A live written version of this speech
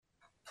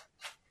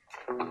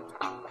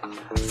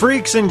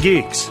Freaks and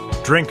geeks,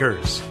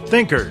 drinkers,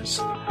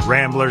 thinkers,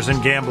 ramblers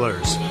and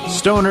gamblers,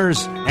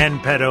 stoners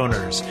and pet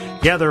owners,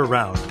 gather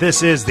around.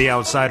 This is the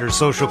Outsiders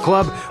Social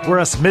Club, where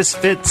us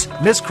misfits,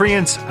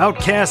 miscreants,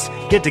 outcasts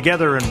get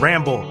together and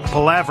ramble,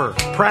 palaver,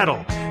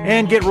 prattle,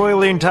 and get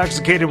royally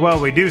intoxicated while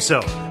we do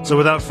so. So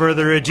without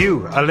further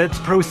ado, let's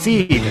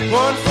proceed.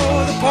 One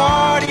for the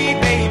party,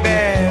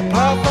 baby.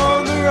 Pop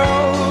on the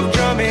road,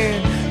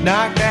 drumming,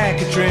 knock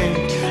back a drink.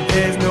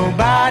 There's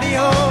nobody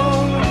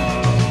home.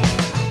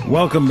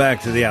 Welcome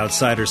back to the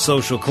Outsider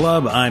Social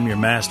Club. I'm your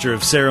master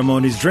of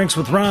ceremonies, Drinks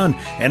with Ron,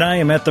 and I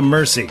am at the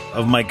mercy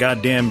of my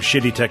goddamn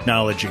shitty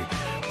technology.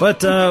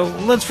 But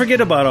let's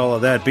forget about all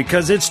of that,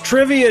 because it's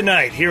trivia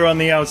night here on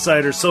the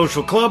Outsider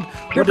Social Club.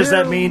 What does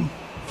that mean?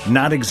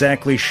 Not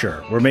exactly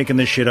sure. We're making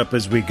this shit up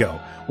as we go.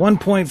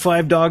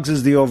 1.5 dogs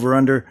is the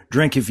over-under.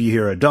 Drink if you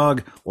hear a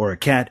dog, or a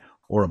cat,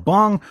 or a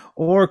bong,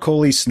 or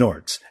Coley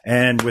snorts.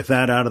 And with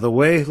that out of the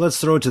way, let's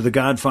throw it to the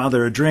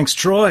godfather of drinks,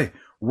 Troy.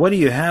 What do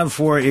you have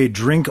for a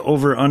drink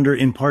over-under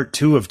in part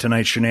 2 of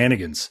tonight's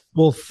shenanigans?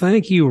 Well,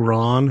 thank you,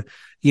 Ron.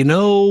 You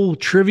know,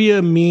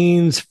 trivia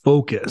means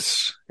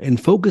focus.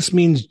 And focus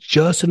means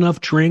just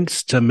enough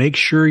drinks to make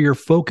sure you're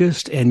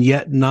focused and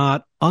yet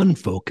not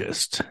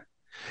unfocused.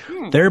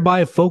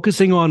 Thereby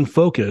focusing on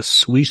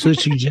focus, we should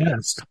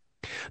suggest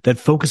that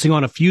focusing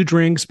on a few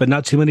drinks, but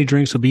not too many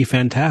drinks, would be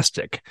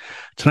fantastic.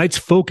 Tonight's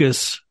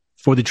focus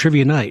for the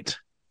trivia night,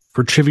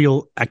 for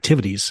trivial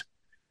activities,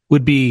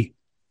 would be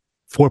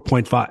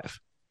 4.5.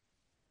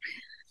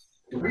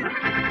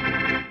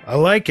 I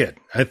like it.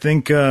 I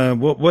think,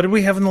 what did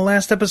we have in the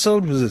last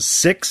episode? Was it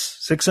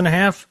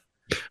 6.5?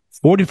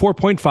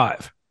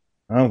 44.5.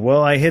 Oh,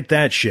 well, I hit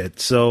that shit.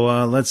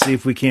 So let's see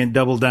if we can't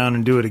double down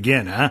and do it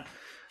again, huh?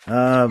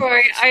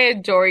 Troy, I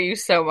adore you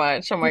so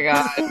much. Oh my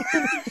God.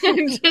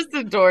 I just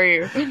adore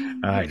you.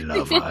 I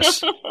love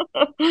us.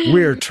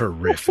 We're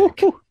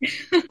terrific.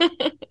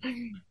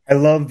 I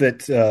love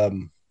that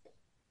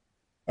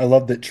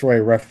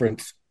Troy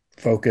referenced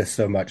focus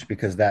so much,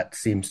 because that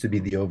seems to be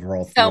the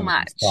overall theme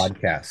of this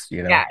podcast,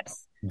 you know.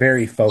 Yes.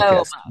 Very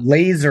focused,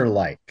 laser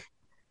like.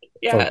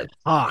 Yes.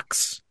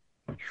 Ox.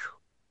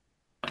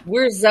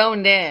 We're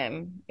zoned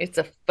in. It's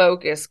a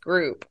focus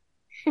group.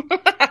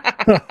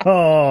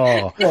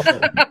 Oh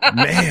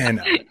man,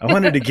 I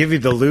wanted to give you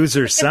the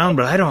loser sound,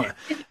 but I don't.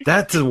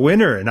 That's a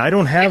winner, and I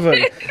don't have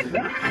a.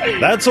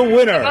 That's a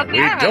winner. We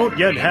don't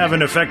yet have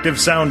an effective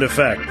sound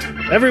effect.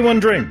 Everyone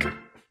drink.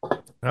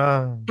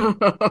 Oh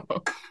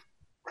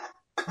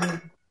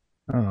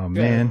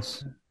man,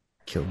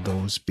 killed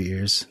those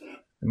beers.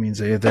 That means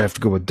they either have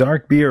to go with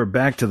dark beer or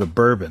back to the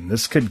bourbon.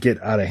 This could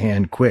get out of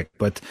hand quick.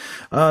 But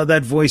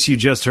that voice you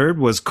just heard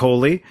was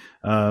Coley.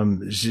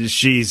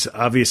 She's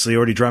obviously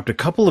already dropped a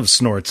couple of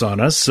snorts on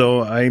us,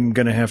 so I'm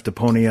going to have to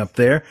pony up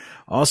there.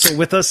 Also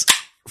with us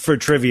for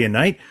trivia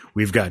night,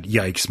 we've got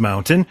Yikes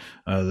Mountain.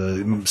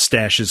 The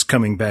stash is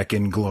coming back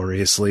in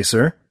gloriously,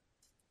 sir.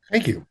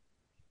 Thank you.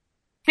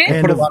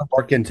 I put a lot of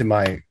work into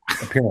my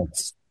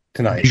appearance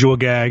tonight. Visual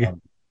gag.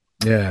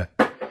 Yeah.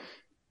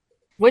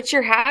 What's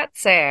your hat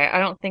say? I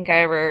don't think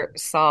I ever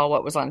saw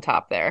what was on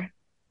top there.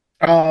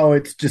 Oh,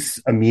 it's just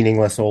a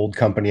meaningless old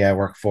company I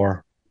work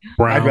for.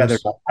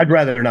 Browns. I'd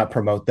rather not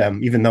promote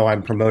them, even though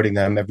I'm promoting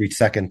them every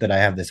second that I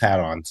have this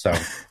hat on. So,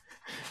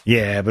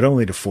 yeah, but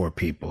only to 4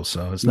 people,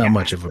 so it's not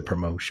much of a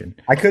promotion.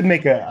 I could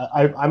make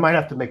I might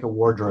have to make a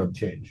wardrobe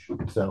change.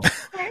 So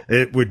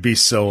it would be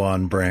so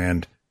on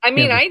brand. I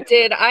mean, I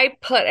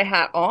put a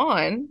hat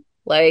on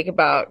like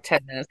about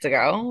 10 minutes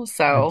ago.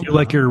 So I do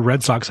like your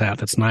Red Sox hat.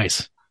 That's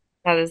nice.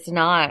 That is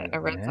not a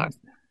Red Sox.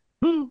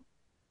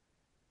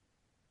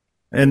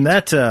 And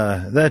that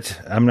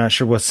I'm not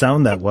sure what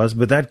sound that was,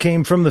 but that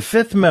came from the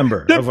 5th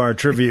member of our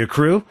trivia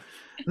crew,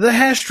 the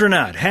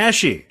Hastronaut,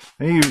 Hashi.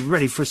 Are you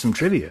ready for some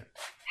trivia?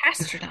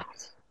 Astronaut.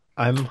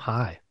 I'm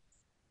high.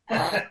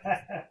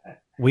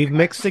 We've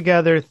mixed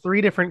together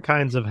 3 different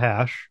kinds of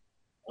hash.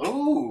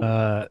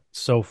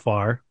 So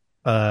far.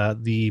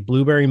 The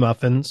blueberry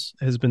muffins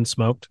has been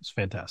smoked. It's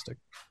fantastic.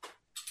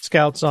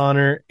 Scout's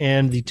Honor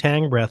and the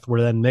Tang Breath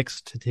were then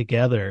mixed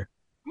together.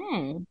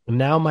 And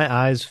now my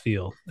eyes I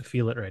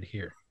feel it right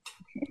here.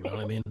 You know what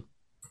I mean?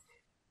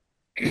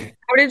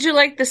 Or did you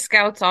like the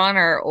Scout's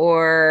Honor,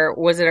 or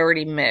was it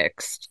already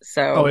mixed?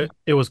 So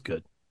it was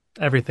good.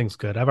 Everything's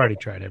good. I've already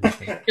tried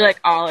everything. You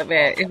like all of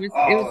it. It was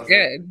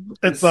good.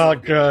 It's all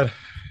good.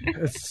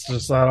 It's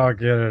just not all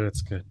good.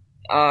 It's good.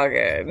 All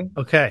good.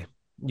 Okay.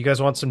 You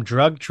guys want some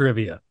drug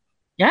trivia?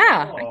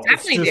 Yeah, I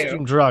definitely do.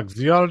 Some drugs.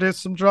 You want to do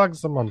some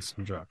drugs? I'm on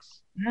some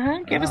drugs.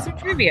 Give us some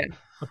trivia.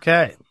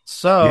 Okay,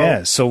 so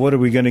yeah. So what are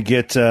we going to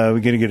get? We're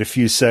going to get a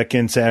few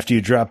seconds after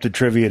you drop the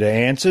trivia to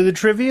answer the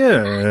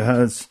trivia.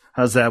 Or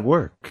how's that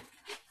work?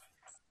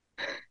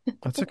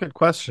 That's a good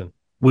question.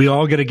 We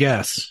all get a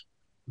guess.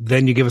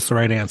 Then you give us the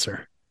right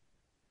answer.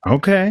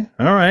 Okay.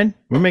 All right.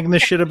 We're making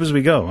this shit up as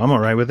we go. I'm all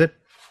right with it.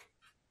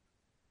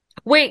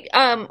 Wait,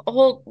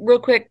 hold real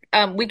quick.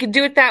 We could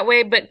do it that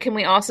way, but can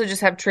we also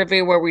just have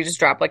trivia where we just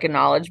drop like a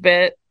knowledge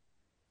bit?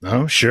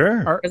 Oh,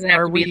 sure. Doesn't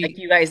have to be like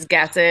you guys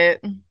guess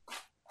it.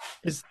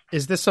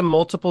 Is this a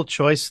multiple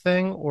choice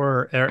thing,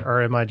 or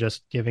am I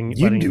just giving?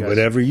 You do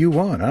whatever you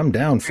want. I'm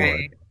down for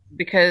it.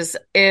 Because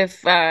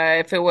if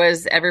it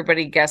was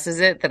everybody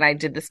guesses it, then I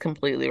did this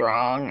completely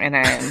wrong, and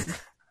I'm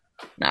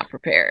not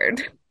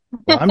prepared.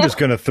 Well, I'm just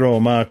going to throw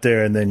them out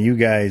there, and then you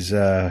guys,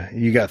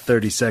 you got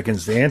 30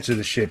 seconds to answer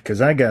the shit,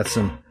 because I got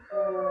some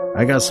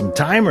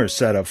timers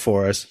set up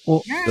for us.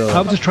 Well, so.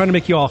 I was just trying to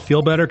make you all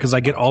feel better, because I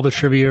get all the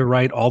trivia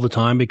right all the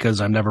time, because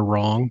I'm never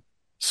wrong.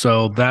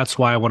 So that's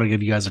why I want to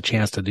give you guys a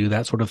chance to do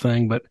that sort of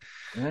thing. But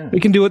we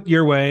can do it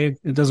your way.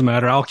 It doesn't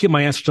matter. I'll keep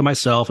my answer to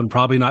myself and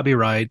probably not be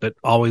right, but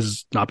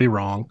always not be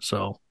wrong.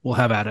 So we'll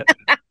have at it.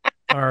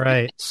 All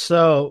right.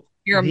 So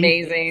you're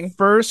amazing.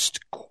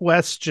 First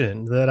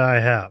question that I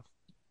have,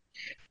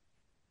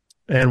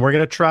 and we're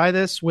going to try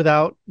this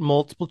without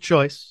multiple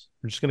choice.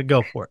 We're just going to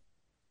go for it.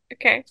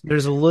 Okay.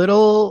 There's a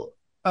little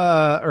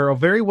or a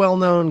very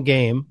well-known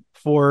game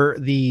for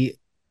the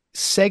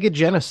Sega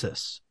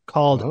Genesis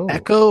called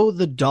Echo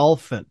the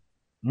Dolphin.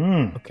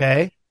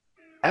 Okay.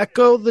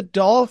 Echo the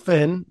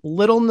Dolphin,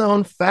 little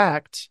known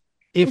fact,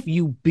 if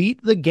you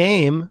beat the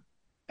game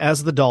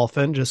as the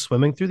dolphin just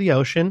swimming through the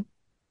ocean,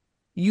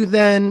 you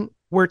then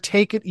were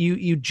taken,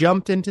 you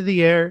jumped into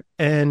the air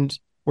and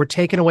were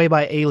taken away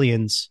by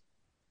aliens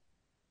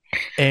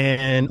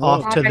and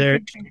off to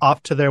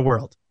their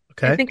world.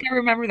 Okay. I think I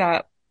remember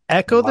that.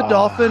 Echo the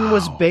Dolphin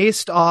was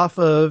based off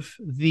of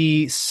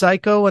the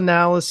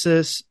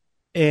psychoanalysis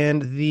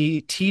and the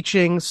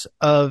teachings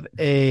of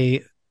an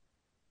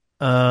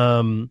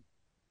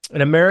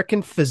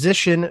American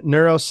physician,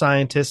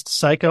 neuroscientist,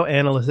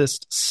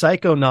 psychoanalyst,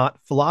 psychonaut,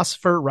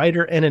 philosopher,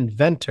 writer, and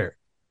inventor.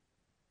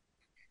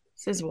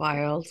 This is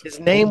wild. His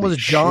name was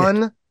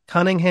John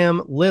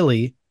Cunningham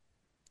Lilly,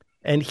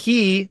 and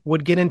he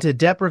would get into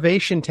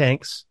deprivation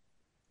tanks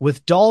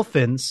with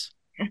dolphins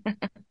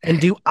and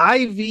do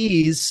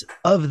IVs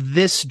of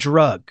this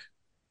drug.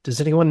 Does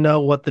anyone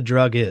know what the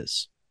drug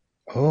is?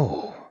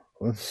 Oh.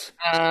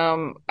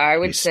 I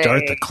would say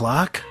start the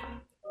clock.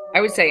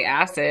 I would say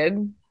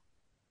acid.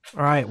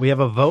 All right, we have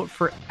a vote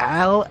for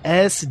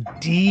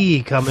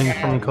LSD coming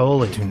from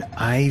Coley. An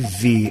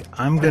IV.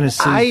 I'm going to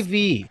say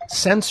IV,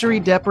 sensory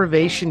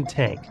deprivation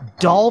tank,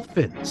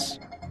 dolphins.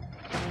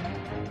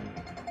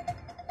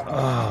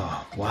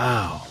 Oh,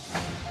 wow.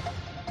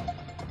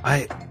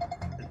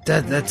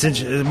 That's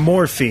interesting.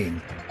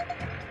 Morphine.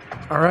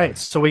 All right,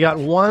 so we got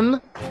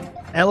one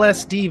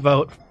LSD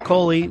vote.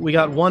 Coley, we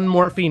got one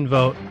morphine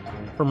vote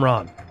from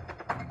Ron.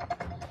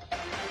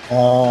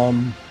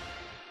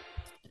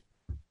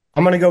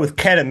 I'm going to go with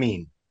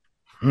ketamine.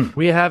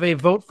 We have a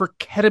vote for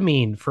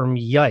ketamine from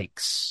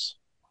Yikes.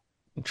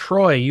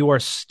 Troy, you are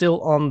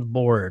still on the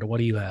board. What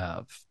do you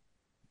have?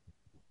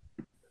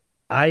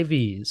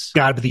 IVs.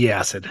 Gotta be the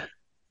acid.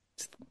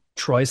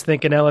 Troy's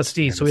thinking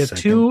LSD. So we have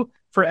two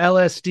for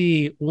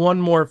LSD, one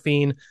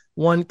morphine,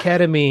 one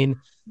ketamine.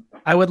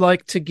 I would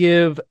like to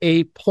give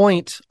a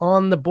point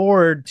on the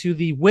board to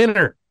the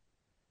winner.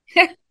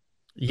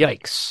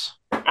 Yikes.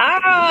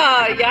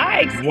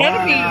 Yikes. Wow.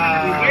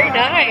 Ketamine. Very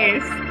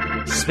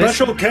nice.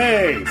 Special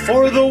K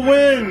for the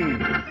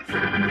win.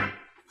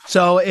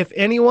 So if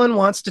anyone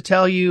wants to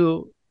tell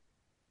you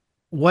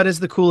what is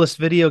the coolest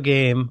video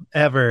game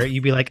ever,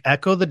 you'd be like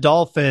Echo the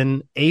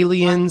Dolphin,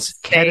 Aliens,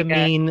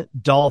 Ketamine,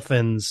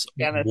 Dolphins.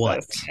 Yeah,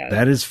 what?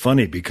 That is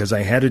funny because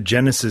I had a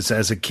Genesis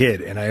as a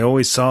kid and I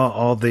always saw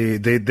all they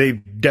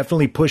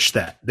definitely pushed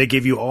that. They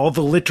gave you all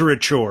the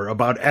literature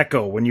about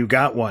Echo when you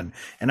got one.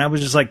 And I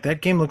was just like,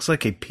 that game looks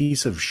like a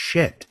piece of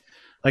shit.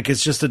 Like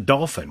it's just a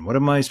dolphin. What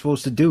am I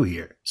supposed to do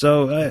here?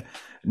 So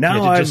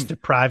now I just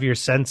deprive your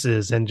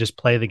senses and just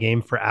play the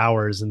game for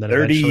hours and then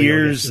 30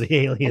 years the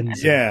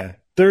aliens. Yeah.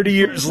 30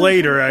 years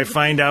later, I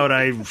find out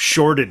I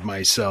shorted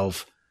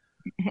myself.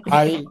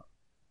 I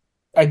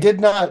did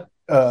not.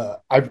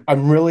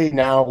 I'm really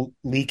now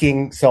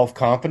leaking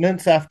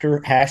self-confidence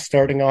after Hash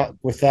starting off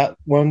with that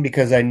one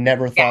because I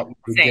never thought we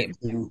would get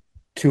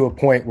to a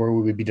point where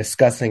we would be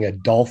discussing a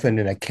dolphin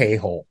in a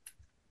K-hole.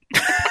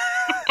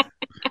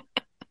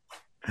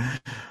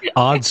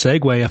 Odd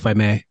segue, if I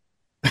may.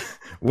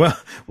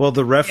 Well,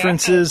 the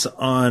references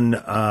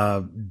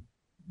on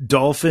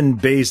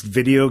dolphin-based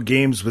video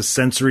games with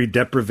sensory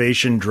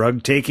deprivation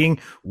drug taking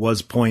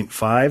was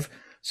 0.5.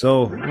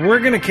 So we're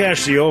going to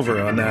cash the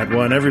over on that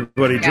one.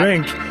 Everybody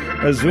drink,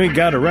 as we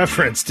got a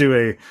reference to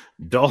a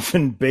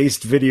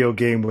dolphin-based video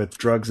game with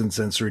drugs and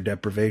sensory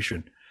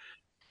deprivation.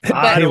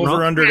 Odd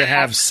over-under to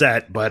have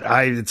set, but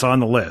it's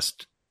on the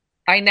list.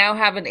 I now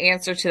have an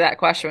answer to that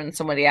question when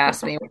somebody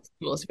asked me what's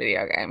the coolest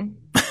video game.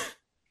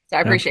 So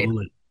I appreciate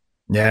it.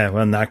 Yeah,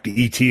 well, knocked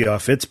the ET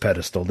off its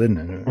pedestal, didn't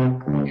it?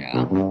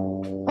 Yeah.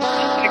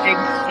 That game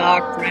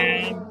sucked,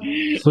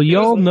 man. So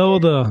y'all know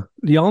the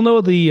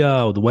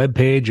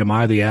webpage, Am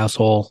I the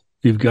Asshole?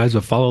 You guys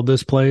have followed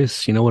this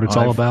place. You know what it's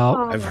all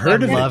about? I've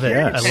heard of it.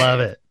 I love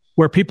it.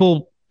 Where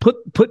people put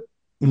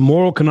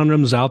moral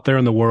conundrums out there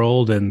in the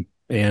world and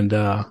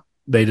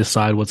they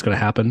decide what's going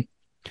to happen.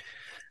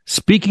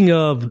 Speaking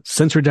of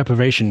sensory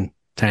deprivation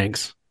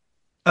tanks.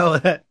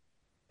 I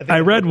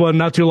read one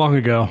not too long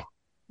ago.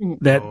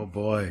 Oh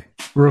boy!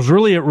 was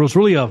really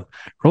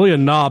a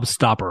knob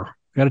stopper.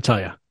 I got to tell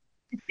you.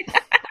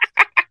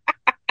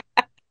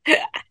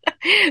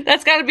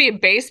 That's got to be a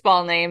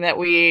baseball name that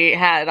we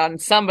had on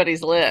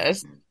somebody's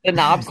list. The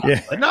Knob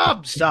Stoppers. The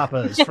Knob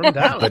Stoppers from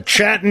Dallas. The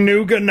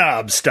Chattanooga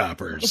Knob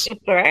Stoppers.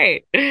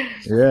 Right.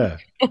 Yeah.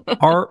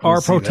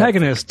 Our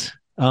protagonist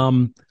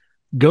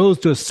goes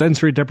to a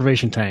sensory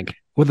deprivation tank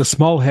with a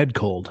small head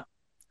cold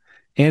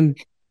and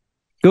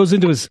goes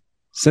into his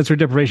sensory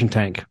deprivation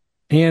tank.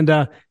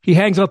 And he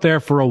hangs out there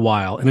for a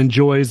while and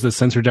enjoys the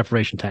sensory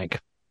deprivation tank.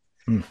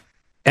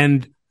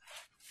 And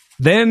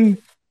then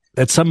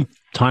at some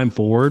time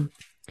forward,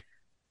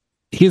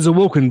 he is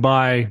awoken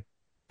by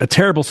a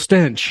terrible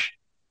stench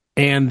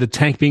and the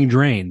tank being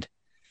drained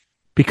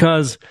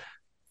because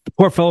the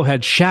poor fellow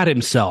had shat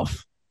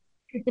himself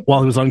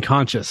while he was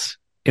unconscious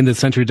in the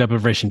sensory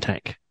deprivation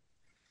tank.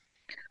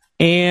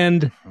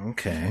 And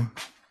okay,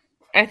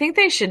 I think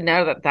they should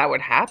know that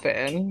would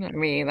happen. I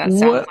mean, that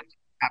sounds like it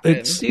happened.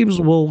 It seems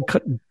we'll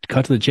cut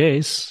to the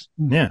chase.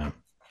 Yeah.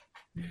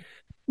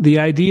 The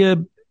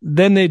idea,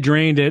 then they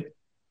drained it,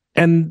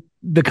 and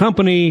the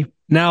company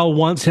now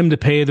wants him to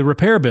pay the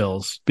repair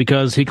bills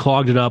because he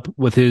clogged it up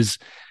with his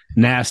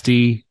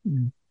nasty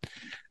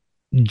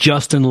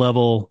Justin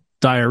level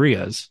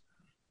diarrheas.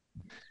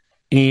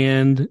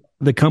 And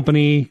the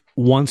company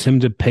wants him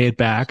to pay it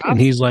back. And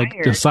he's like,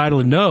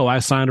 decidedly, no, I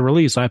signed a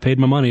release. I paid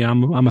my money.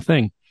 I'm a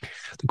thing.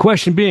 The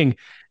question being,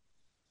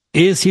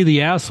 is he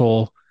the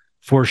asshole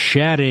for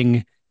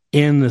shatting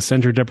in the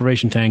sensory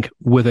deprivation tank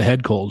with a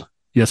head cold?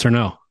 Yes or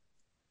no?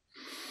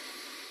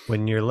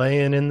 When you're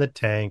laying in the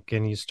tank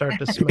and you start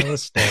to smell a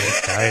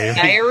stank.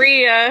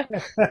 Diarrhea.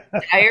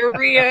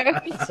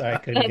 Sorry, I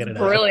couldn't get it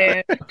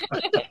brilliant.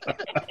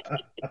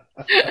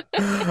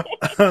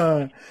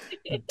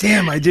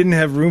 Damn, I didn't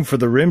have room for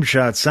the rim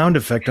shot sound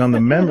effect on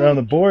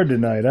the board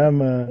tonight. I'm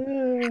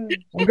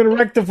gonna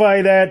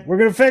rectify that. We're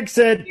gonna fix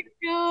it.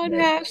 Oh God,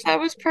 Hash, that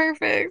was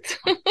perfect.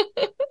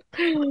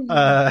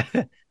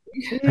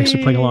 Thanks for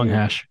playing along,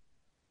 Hash.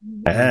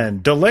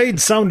 And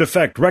delayed sound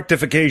effect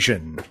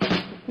rectification.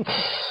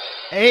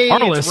 Hey,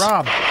 Arliss. it's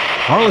Rob.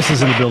 Arliss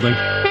is in the building.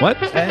 What?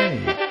 Hey.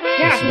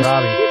 Yeah, It's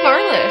Robbie. who's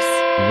Arliss?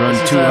 Run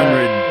This is,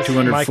 200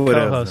 200 my foot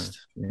co-host.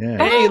 Yeah.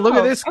 Hey, look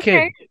at this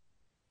okay. kid.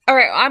 All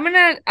right,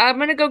 I'm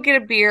gonna go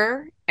get a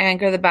beer and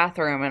go to the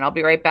bathroom, and I'll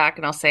be right back,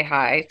 and I'll say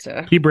hi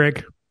to. Key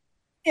break.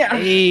 Yeah.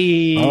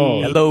 Hey.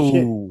 Oh, Hello.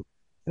 shit.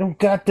 I don't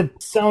got the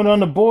sound on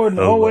the board.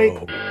 Oh, wait.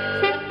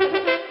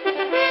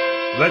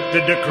 Let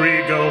the decree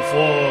go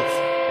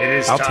forth. It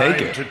is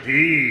time to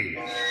pee.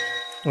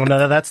 Well,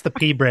 no, that's the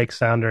pee break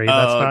sounder.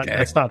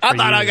 That's not for I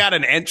thought you. I got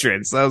an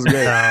entrance. That was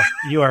great. No,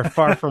 you are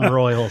far from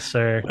royal,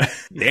 sir.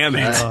 Damn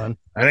it. Come on.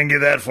 I didn't get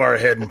that far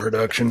ahead in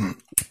production.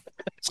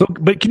 So,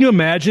 but can you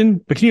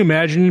imagine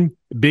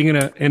being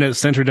in a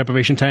sensory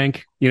deprivation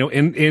tank? You know,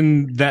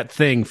 in that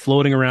thing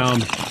floating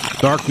around,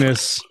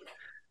 darkness,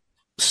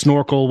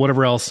 snorkel,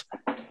 whatever else,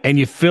 and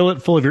you fill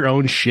it full of your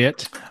own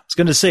shit. I was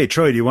going to say,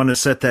 Troy, do you want to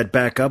set that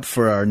back up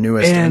for our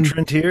newest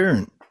entrant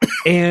here?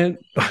 And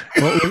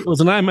well, it was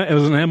an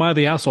am I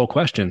the asshole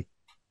question.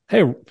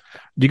 Hey, do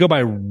you go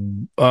by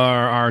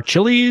our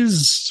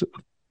Chili's,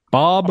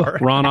 Bob,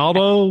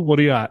 Ronaldo? What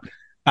do you got?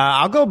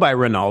 I'll go by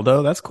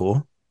Ronaldo. That's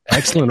cool.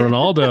 Excellent,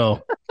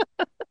 Ronaldo.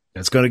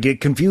 It's going to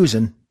get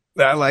confusing.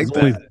 I like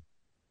that.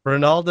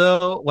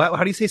 Ronaldo.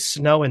 How do you say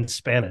snow in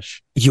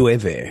Spanish?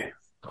 Llueve.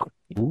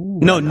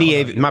 No,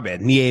 nieve. My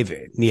bad. Nieve.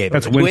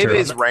 That's winter. Llueve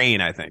is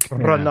rain, I think.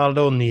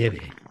 Ronaldo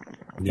Nieve.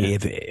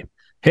 Nieve.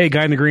 Hey,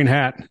 guy in the green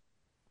hat.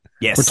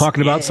 Yes. We're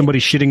talking about somebody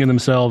shitting in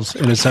themselves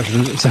in a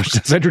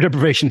sensory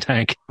deprivation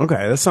tank.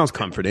 Okay, that sounds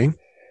comforting.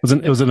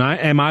 It was an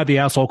am I the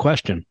asshole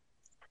question?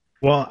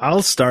 Well,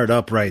 I'll start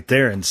up right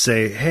there and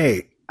say,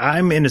 hey,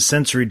 I'm in a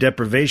sensory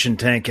deprivation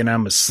tank and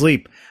I'm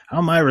asleep. How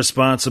am I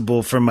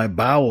responsible for my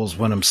bowels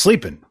when I'm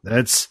sleeping?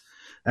 That's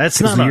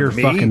not on your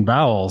me. fucking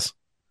bowels.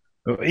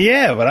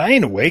 Yeah, but I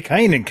ain't awake. I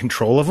ain't in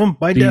control of them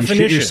by Do you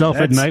definition. shit yourself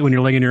at night when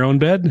you're laying in your own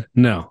bed?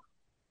 No.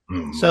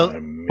 So,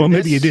 well,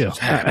 maybe you do. It's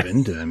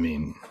happened. I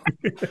mean,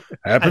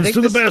 happens to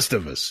the best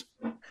of us.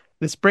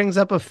 This brings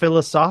up a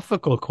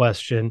philosophical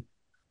question.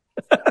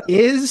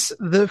 Is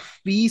the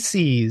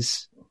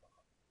feces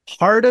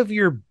part of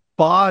your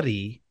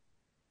body?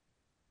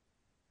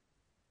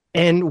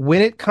 And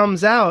when it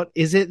comes out,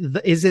 it's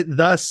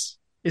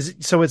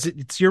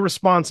your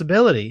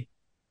responsibility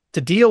to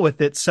deal with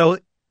it. So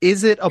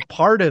is it a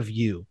part of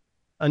you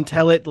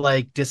until it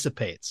like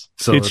dissipates?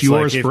 So it's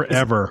yours like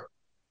forever.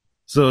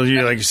 So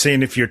you're like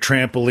saying if your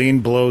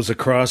trampoline blows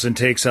across and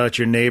takes out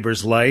your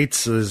neighbor's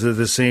lights, is it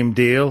the same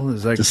deal?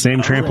 It's like the same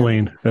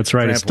trampoline. That's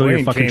right. It's still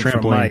your fucking came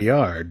from trampoline. my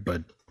yard,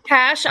 but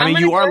Cash, I'm you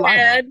going to are go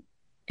liable. ahead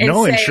and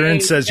No, say,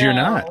 insurance says you're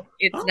no, not.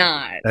 It's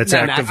not. That's No,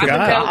 act of I'm a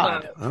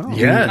God. no-go. Oh.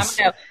 Yes.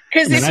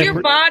 Because if And your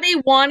body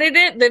wanted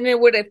it, then it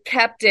would have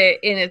kept it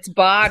in its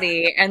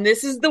body. And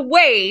this is the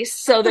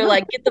waste. So they're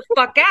like, get the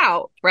fuck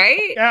out,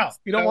 right? Yeah,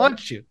 we don't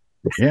want you.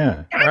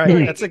 Yeah. All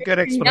right, that's a good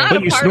explanation.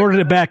 But you snorted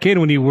it back in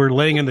when you were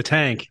laying in the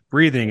tank,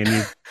 breathing, and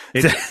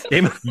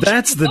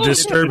That's the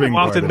disturbing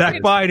part. Walked it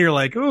back by, and you're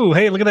like, "Ooh,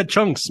 hey, look at that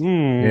chunks."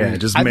 Yeah,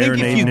 just I think if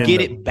marinating you in get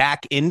the- it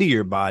back into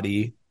your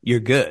body, you're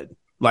good.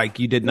 Like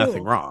you did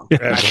nothing wrong.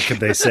 What could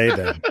they say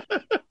then?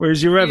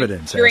 Where's your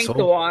evidence, Drink asshole?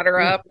 the water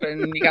up,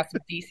 and you got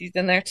some feces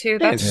in there too.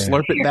 Yeah, That's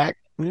slurp it back.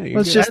 Yeah, you're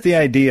Well, it's good. just the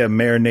idea of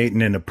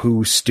marinating in a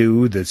poo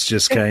stew that's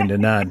just kind of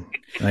not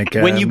like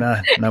When I'm you-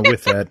 not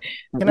with that.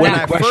 When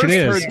I question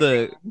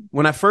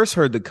first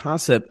heard the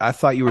concept, I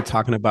thought you were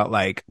talking about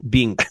like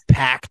being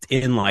packed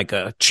in like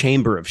a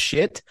chamber of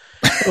shit.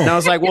 And I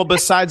was like, well,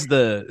 besides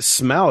the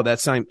smell, that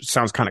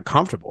sounds kind of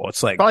comfortable.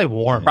 It's like Probably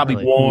warm. probably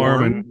really.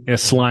 warm and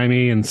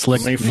slimy and slick.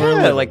 Only for a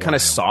yeah, little like kind while.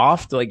 of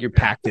soft, like you're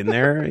packed in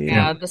there.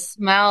 Yeah, the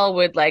smell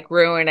would like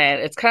ruin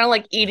it. It's kind of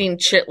like eating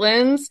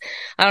chitlins.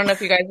 I don't know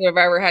if you guys have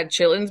ever had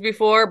chitlins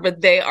before,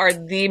 but they are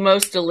the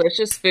most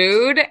delicious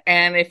food.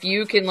 And if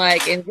you can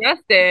like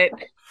ingest it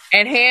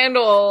and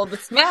handle the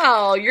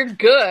smell, you're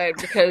good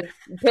because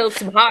you put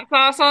some hot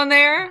sauce on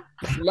there.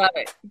 Love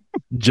it.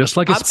 Just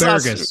like Hot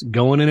asparagus,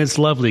 going in it's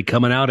lovely,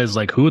 coming out is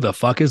like, who the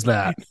fuck is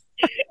that?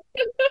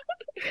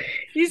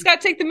 You just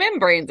got to take the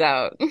membranes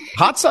out.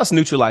 Hot sauce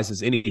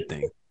neutralizes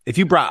anything. If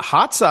you brought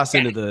hot sauce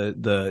into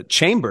the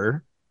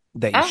chamber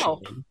that you Oh,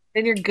 should,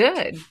 then you're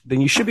good. then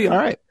you should be all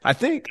right. I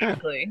think. Yeah.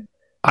 Actually.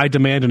 I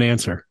demand an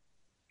answer.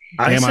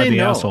 I Am I say the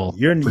no. asshole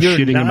You're for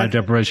shitting in my not-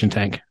 deprivation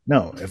tank?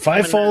 No, if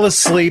I fall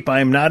asleep, I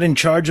am not in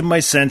charge of my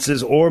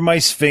senses or my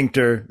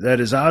sphincter. That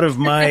is out of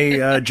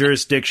my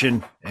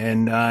jurisdiction,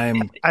 and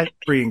I'm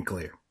free and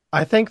clear.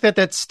 I think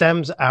that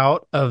stems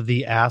out of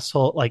the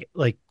asshole,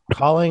 like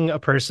calling a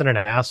person an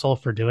asshole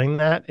for doing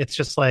that. It's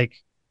just like,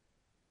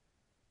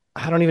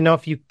 I don't even know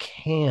if you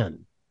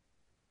can.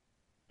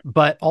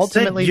 But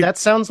ultimately, that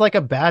sounds like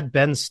a bad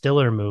Ben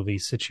Stiller movie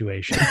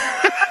situation.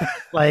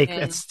 Like,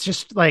 it's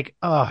just like,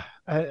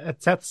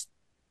 that's,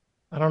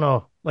 I don't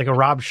know, like a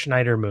Rob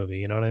Schneider movie.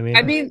 You know what I mean?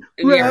 I mean,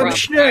 Rob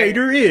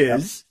Schneider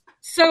is.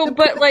 So,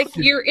 but like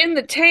you're in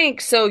the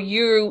tank, so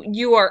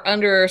you are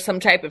under some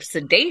type of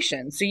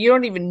sedation, so you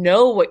don't even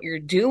know what you're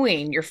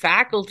doing. Your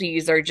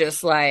faculties are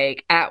just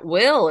like at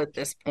will at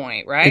this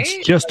point, right?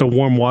 It's just a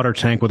warm water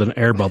tank with an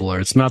air bubbler.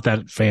 It's not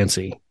that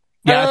fancy.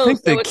 Yeah, I Oh, think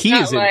so the it's key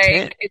not is like-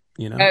 intent.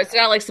 You know, it's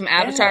not like some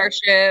Avatar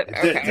shit.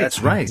 Okay. That's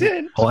right.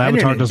 Well, I didn't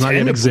Avatar does not yet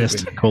intend to exist.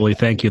 poop in it. Coley,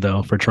 thank you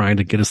though for trying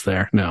to get us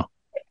there. No,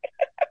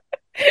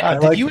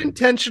 did you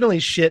intentionally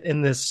shit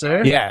in this,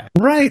 sir? yeah.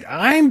 Right.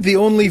 I'm the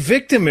only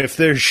victim if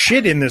there's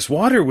shit in this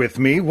water with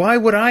me. Why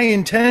would I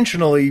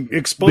intentionally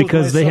expose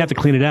because they myself? have to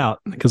clean it out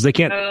because they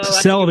can't Oh,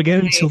 that's sell a it good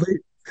again point. until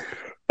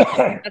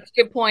they That's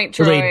a good point,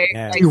 So Troy. they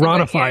Yeah.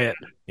 erotify it.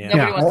 Yeah. Nobody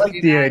Yeah. I wants like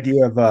to do the that.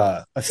 idea of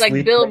a It's like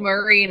sleep. Bill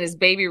Murray and his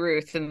baby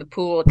Ruth in the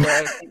pool at the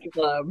country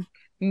club.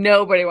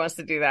 Nobody wants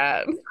to do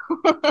that.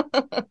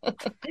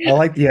 I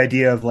like the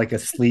idea of like a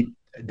sleep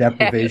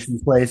deprivation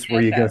place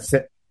where you go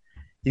sit.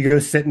 You go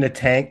sit in a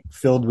tank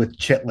filled with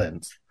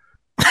chitlins.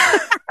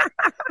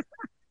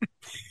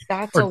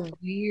 That's a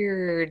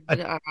weird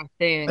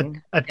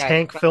thing. A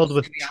tank filled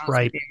with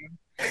tripe.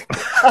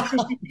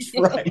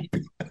 Right.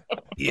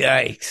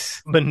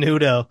 Yikes.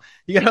 Menudo.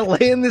 You gotta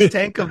lay in this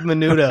tank of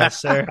menudo,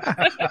 sir.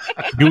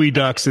 gooey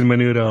ducks and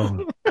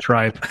menudo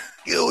tripe.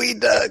 Gooey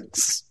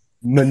ducks.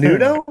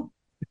 Menudo?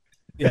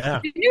 Yeah.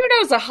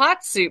 Menudo's a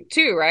hot soup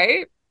too,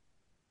 right?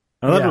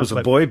 I thought Yeah, it was a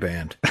but- boy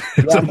band.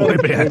 It's a boy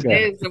band.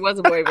 It was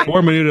a boy band.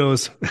 More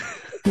menudos,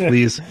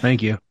 please.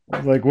 Thank you. I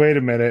was like, wait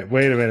a minute.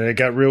 It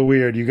got real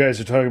weird. You guys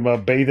are talking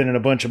about bathing in a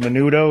bunch of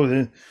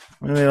menudo.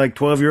 Are they like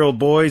 12-year-old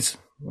boys?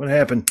 What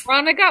happened?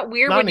 Ron, it got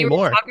weird Not when you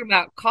anymore. were talking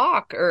about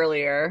cock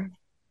earlier.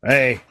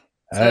 Hey,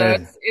 So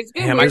it's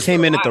been Damn, I weird came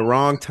for a in at the while.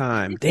 wrong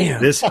time.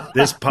 Damn. this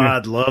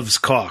pod loves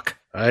cock.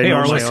 I Hey,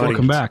 know my Arliss, welcome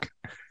audience. back.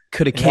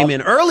 Could have came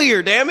in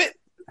earlier, damn it.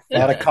 A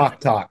lot of cock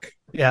talk.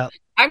 Yeah.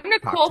 I'm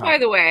Nicole, by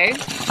the way.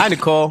 Hi,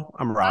 Nicole.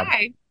 I'm Rob.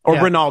 Hi. Or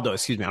Yeah. Ronaldo,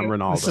 excuse me. I'm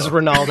Ronaldo.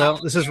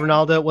 This is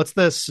Ronaldo. What's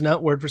the snow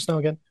word for snow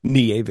again?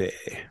 Nieve.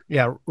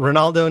 Yeah,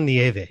 Ronaldo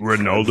Nieve.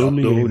 Ronaldo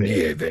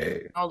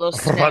Nieve. All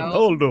those snow.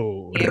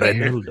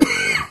 Ronaldo.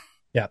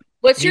 Yeah.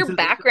 What's your He's a-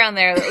 background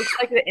there? That looks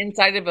like the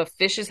inside of a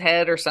fish's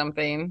head or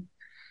something.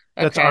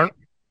 That's Okay.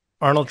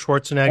 Arnold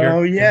Schwarzenegger.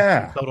 Oh,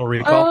 yeah. Total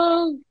Recall.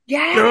 Oh,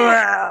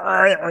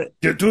 yeah.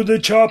 Get to the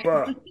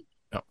chopper.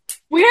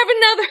 We have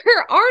another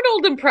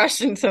Arnold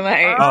impression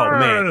tonight. Oh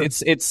man,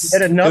 it's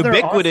Yet another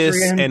ubiquitous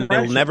Austrian and it'll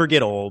impression. never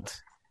get old.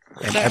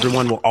 And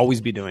everyone will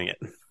always be doing it.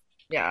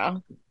 Yeah.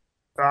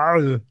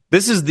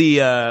 This is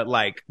the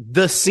like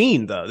the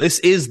scene though. This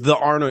is the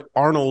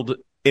Arnold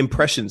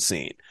impression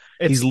scene.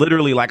 He's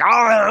literally like,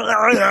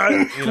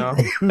 you know,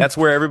 that's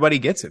where everybody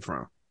gets it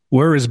from.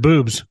 Where is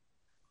boobs?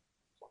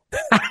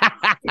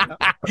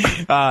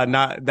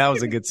 Not that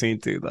was a good scene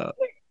too, though.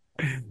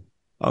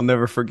 I'll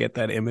never forget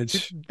that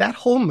image. That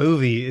whole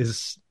movie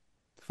is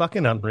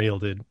fucking unreal,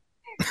 dude.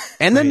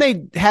 And then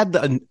they had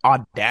the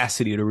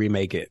audacity to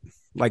remake it.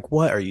 Like,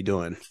 what are you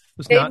doing? It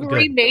was They not good.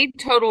 remade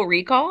Total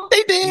Recall?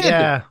 They did.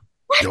 Yeah,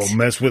 Don't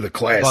mess with a it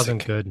classic.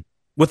 wasn't good.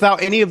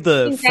 without any of I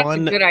the think that's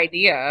fun a good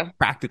idea.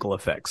 practical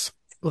effects.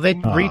 Well, they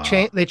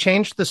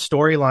changed the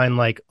storyline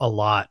like a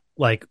lot.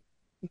 Like,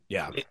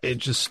 Yeah.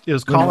 it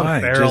was Colin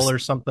why? Farrell Just- or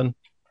something.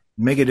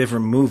 Make a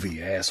different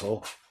movie,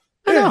 asshole.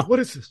 Yeah, what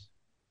is this?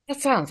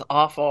 That sounds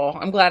awful.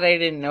 I'm glad I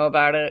didn't know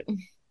about it.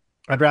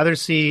 I'd rather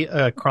see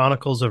a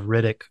Chronicles of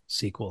Riddick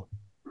sequel.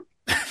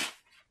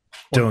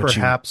 Or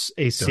perhaps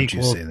a Don't sequel.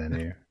 you say that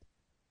here.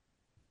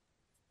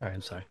 All right,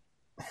 I'm sorry.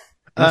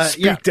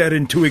 Speak that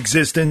into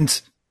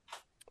existence.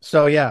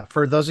 So yeah,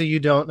 for those of you who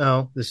don't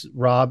know, this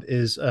Rob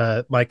is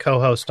my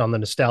co-host on the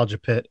Nostalgia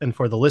Pit, and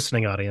for the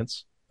listening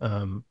audience,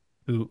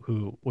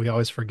 who we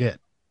always forget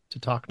to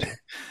talk to.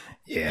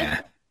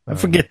 Yeah. I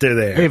forget they're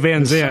there. Hey,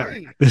 Van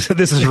Zandt.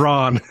 This is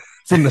Ron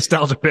from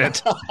Nostalgia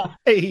Pit.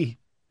 Hey,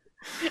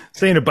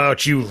 This ain't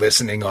about you,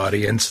 listening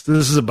audience.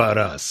 This is about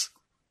us.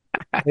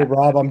 Hey,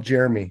 Rob, I'm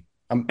Jeremy.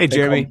 Hey,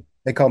 Jeremy.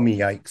 They call me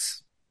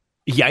Yikes.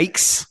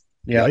 Yikes.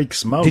 Yeah.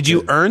 Yikes, mountain. Did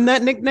you earn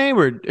that nickname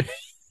or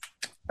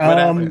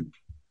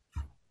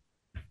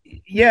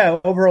Yeah,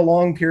 over a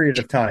long period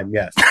of time,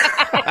 yes.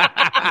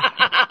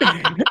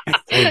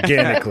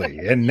 Organically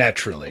and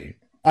naturally.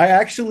 I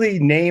actually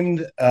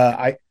named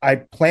I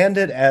planned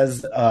it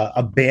as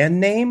a band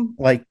name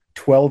like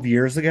 12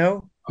 years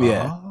ago.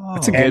 Yeah. Oh.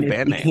 That's a And good it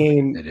band name.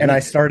 became, It and I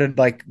is. started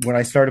when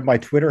I started my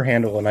Twitter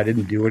handle and I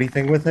didn't do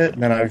anything with it,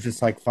 and then I was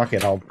just like, fuck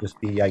it, I'll just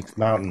be Yikes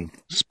Mountain.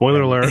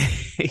 Spoiler alert.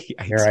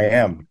 Here I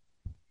am.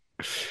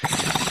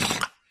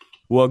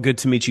 Well, good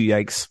to meet you,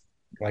 Yikes.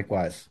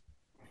 Likewise.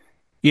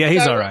 Yeah,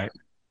 he's So- all right.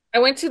 I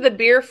went to the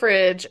beer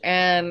fridge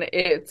and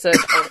it's a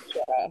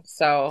ultra,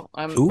 so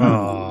I'm. Ooh.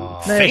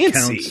 Oh,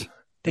 Fancy. Counts.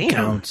 Damn.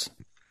 Counts.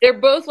 They're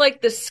both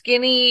like the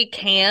skinny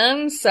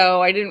cans,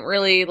 so I didn't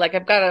really like.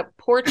 I've got a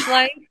porch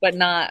light, but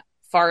not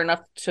far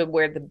enough to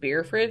where the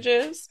beer fridge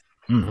is.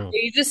 Mhm. So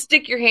you just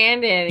stick your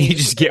hand in. And You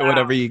just pull get out.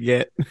 whatever you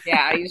get.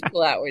 Yeah, you just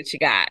pull out what you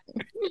got.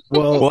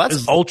 Well, that's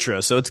as-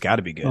 ultra, so it's got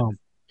to be good. Oh.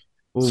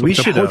 well, So we it's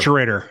a should have.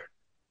 porturator.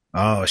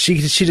 Oh, she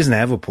doesn't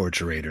have a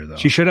porturator though.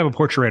 She should have a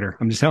porturator.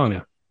 I'm just telling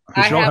you.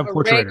 They I should all have a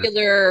porturator.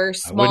 regular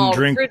small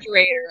drink-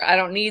 refrigerator. I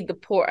don't need the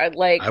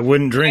I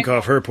wouldn't drink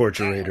off her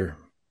porturator.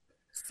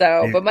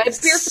 So, but my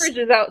beer fridge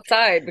is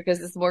outside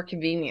because it's more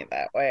convenient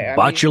that way. I mean,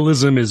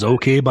 Botulism is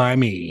okay by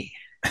me.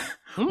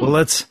 Well,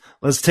 let's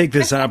take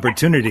this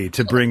opportunity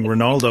to bring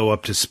Ronaldo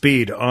up to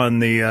speed on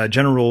the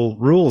general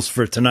rules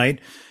for tonight.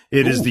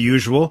 It is the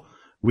usual.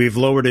 We've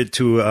lowered it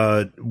to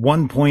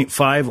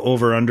 1.5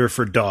 over under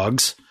for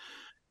dogs.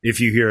 If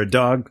you hear a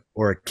dog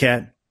or a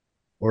cat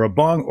or a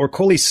bong or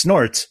Coley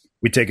snorts,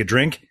 we take a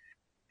drink.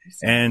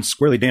 And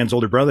Squirrely Dan's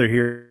older brother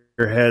here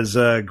has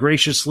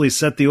graciously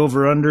set the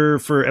over under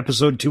for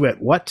episode 2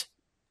 at what?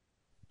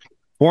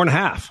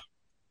 4.5.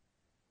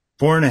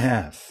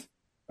 4.5.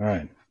 All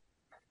right.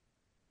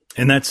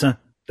 And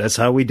that's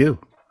how we do.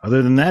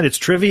 Other than that, it's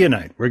trivia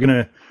night. We're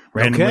gonna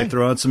randomly Okay.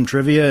 throw out some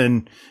trivia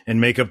and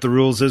make up the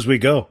rules as we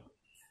go.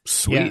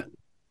 Sweet. Yeah.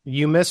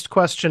 You missed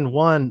question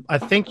 1. I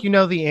think you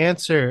know the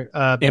answer.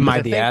 Am because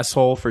I the think-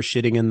 asshole for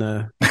shitting in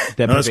the No, that's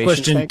deprivation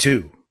question tank?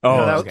 2. Oh,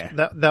 No, that, okay.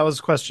 that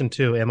was question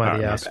 2. Am I Oh, the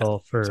my bad.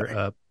 asshole for?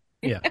 Sorry.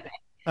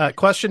 Yeah.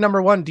 Question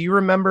number 1. Do you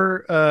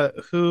remember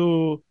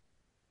who,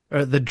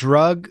 the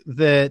drug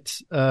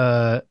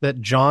that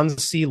John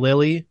C.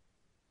 Lilly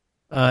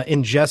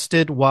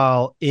ingested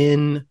while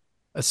in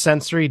a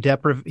sensory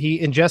He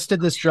ingested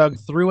this drug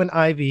through an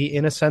IV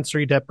in a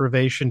sensory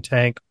deprivation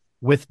tank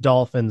with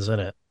dolphins in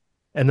it.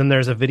 And then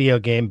there's a video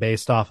game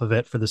based off of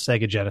it for the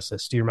Sega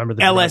Genesis. Do you remember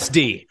the drug?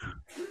 LSD.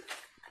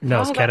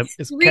 No, it's, that's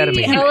it's 3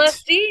 ketamine.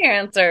 LSD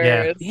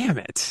answers. Damn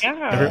it.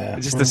 Yeah. I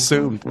just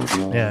assumed.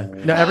 Yeah.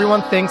 No,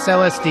 everyone thinks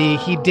LSD.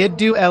 He did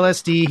do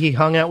LSD. He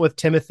hung out with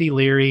Timothy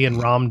Leary and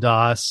Ram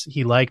Dass.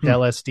 He liked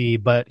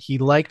LSD, but he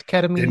liked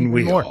ketamine Didn't even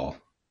we more. all?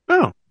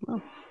 Oh.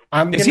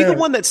 I'm Is he the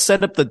one that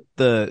set up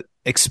the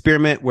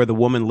experiment where the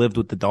woman lived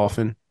with the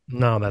dolphin?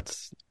 No,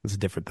 that's It's a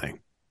different thing.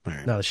 All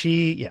right. no.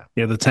 She, yeah.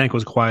 Yeah, the tank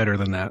was quieter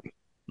than that.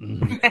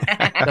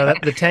 No,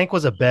 the tank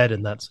was a bed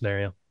in that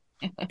scenario.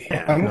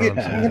 I'm going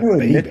to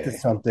admit to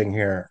something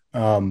here.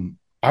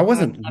 I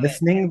wasn't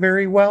listening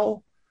very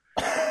well,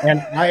 and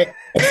I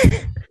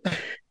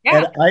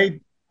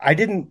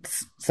didn't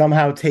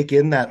somehow take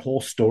in that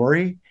whole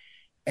story,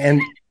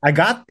 and I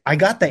got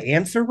the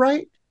answer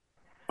right,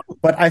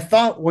 but I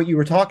thought what you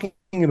were talking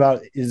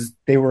about is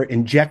they were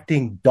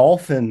injecting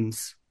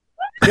dolphins,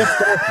 just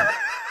dolphins,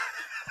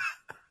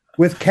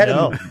 with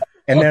ketamine. No.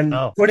 And then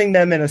No. putting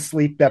them in a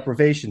sleep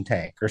deprivation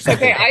tank or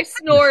something. Okay, I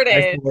snorted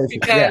Isolation,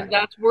 because yeah.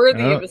 that's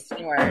worthy Oh. of a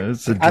snort.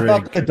 It's a I drink.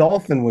 thought the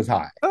dolphin was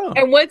high.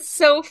 And what's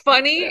so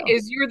funny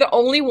is you're the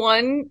only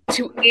one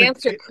to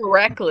answer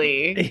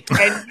correctly.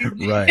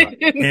 And you Right.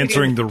 didn't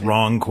Answering the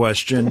wrong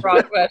question. get the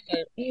wrong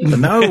question. But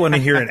now I want to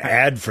hear an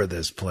ad for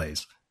this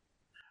place.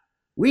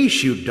 We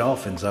shoot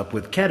dolphins up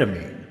with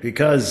ketamine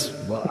because,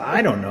 well,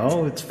 I don't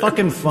know. It's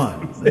fucking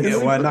fun. Yeah,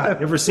 why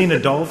not? Ever seen a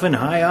dolphin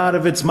high out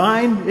of its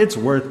mind? It's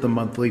worth the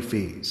monthly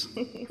fees.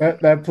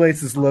 That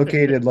place is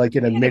located like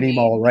in a mini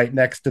mall right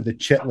next to the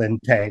Chitlin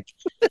tank.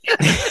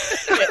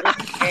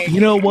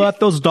 You know what?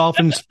 Those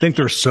dolphins think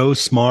they're so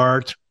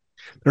smart.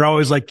 They're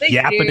always like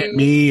yapping at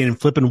me and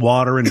flipping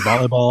water and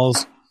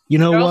volleyballs. You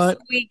know what?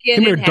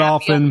 Come here,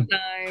 dolphin.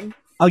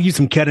 I'll use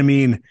some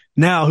ketamine.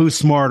 Now who's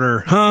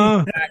smarter?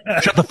 Huh?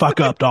 Shut the fuck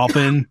up,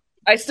 dolphin.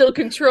 I still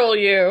control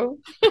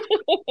you.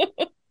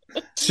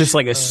 It's just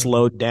like a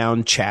slowed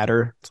down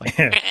chatter. It's like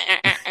they're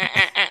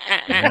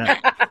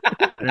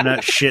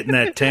not shitting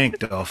that tank,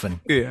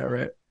 dolphin. Yeah,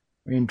 right.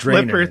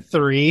 Flipper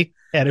 3,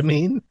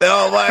 ketamine.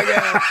 Oh my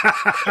god.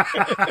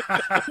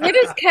 What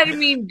does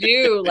ketamine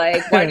do?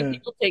 Like, why do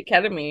people take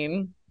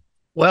ketamine?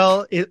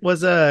 Well,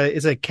 is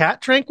a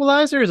cat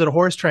tranquilizer or is it a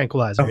horse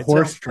tranquilizer? A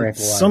horse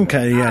tranquilizer. Some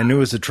kind of, I knew it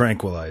was a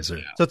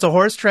tranquilizer. So it's a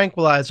horse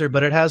tranquilizer,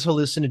 but it has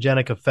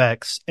hallucinogenic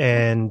effects.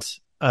 And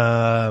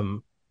I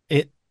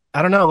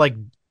don't know, like,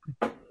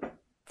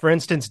 for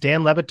instance,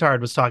 Dan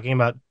Lebitard was talking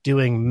about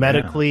doing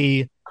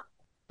medically,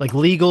 like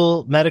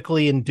legal,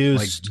 medically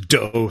induced, like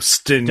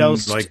dosed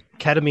like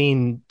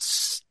ketamine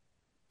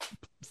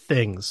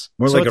things.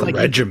 More so like it's a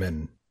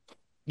regimen.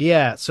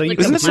 Yeah. So you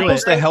isn't it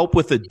supposed to help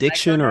with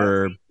addiction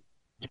or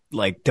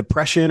like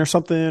depression or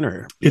something?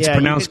 Or it's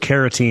pronounced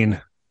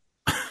carotene.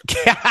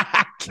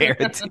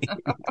 Carotene.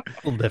 A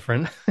little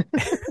different.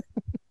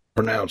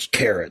 Pronounced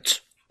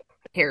carrots.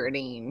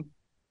 Carotene.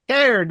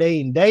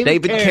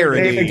 David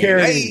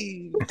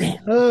Carradine.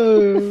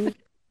 Oh.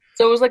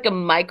 So it was like a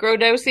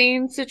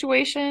microdosing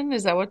situation?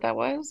 Is that what that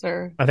was?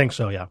 Or I think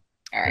so, yeah.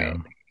 all right.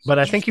 But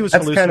I think he was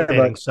That's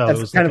hallucinating.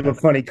 That's kind of a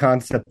funny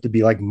concept to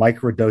be like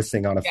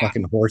microdosing on a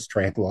fucking horse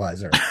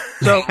tranquilizer.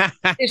 So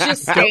it's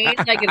just staying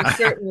like at a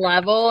certain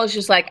level. It's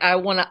just like, I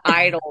want to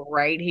idle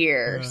right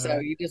here. So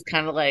you just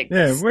kind of like,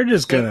 we're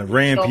just gonna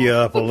ramp you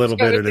up a little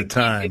bit at a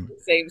time.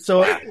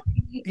 So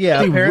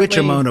see which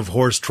amount of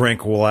horse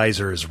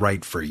tranquilizer is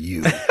right for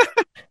you.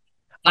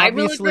 5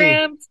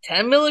 milligrams,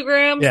 10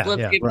 milligrams. Yeah,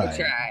 Let's give it a right.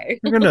 try.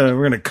 We're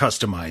gonna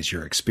customize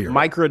your experience.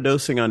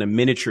 Microdosing on a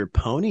miniature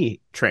pony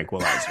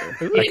tranquilizer.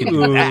 I can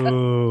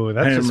Ooh,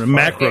 that's just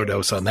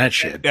macrodose on that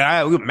shit.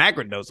 Yeah, we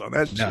macrodose on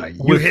that shit. No,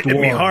 you hitting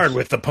me hard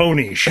with the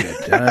pony shit.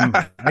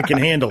 I can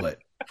handle it.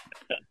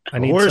 I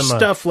need horse some,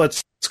 stuff.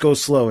 Let's go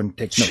slow and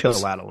take chill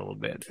notes. out a little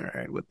bit. All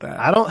right, with that.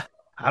 I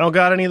don't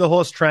got any of the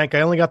horse trank.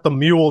 I only got the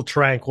mule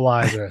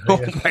tranquilizer. Oh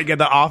my god,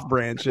 the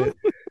off-brand shit.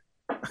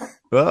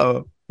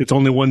 Oh, it's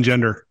only one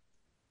gender.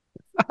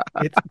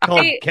 It's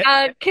called. Hey,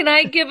 can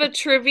I give a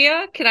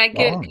trivia? Can I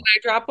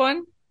drop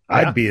one?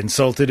 I'd be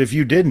insulted if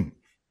you didn't.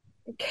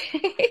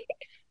 Okay.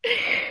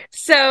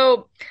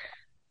 So,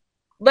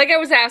 like I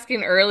was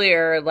asking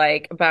earlier,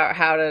 like about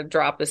how to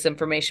drop this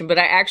information, but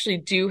I actually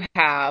do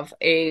have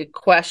a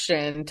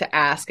question to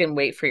ask and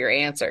wait for your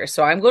answer.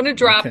 So I'm going to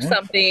drop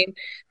something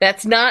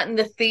that's not in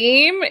the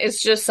theme. It's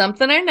just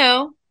something I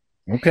know.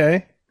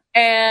 Okay.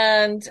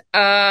 And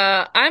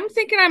I'm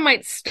thinking I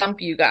might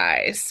stump you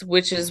guys,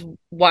 which is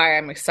why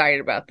I'm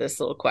excited about this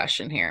little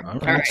question here. All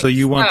right. So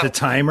you want the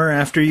timer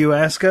after you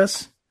ask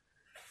us?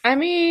 I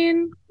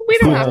mean, we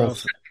don't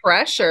have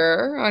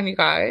pressure on you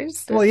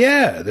guys. Well,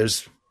 yeah,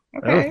 there's...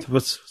 Okay.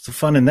 What's the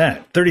fun in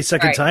that?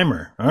 30-second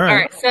timer. All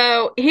right.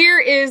 So here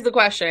is the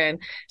question.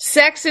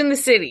 Sex in the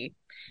City.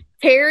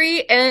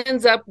 Carrie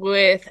ends up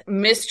with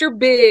Mr.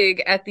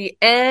 Big at the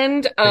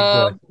end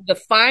of the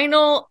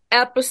final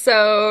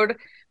episode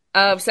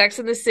of Sex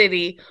in the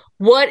City.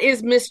 What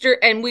is Mr.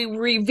 And we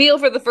reveal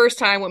for the first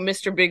time what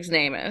Mr. Big's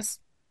name is.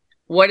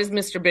 What is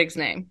Mr. Big's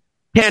name?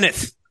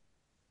 Kenneth.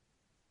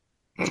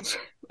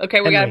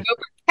 Okay, we got to go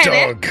for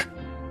Kenneth.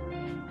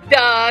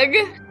 Doug.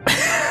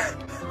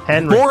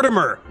 Henry.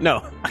 Mortimer.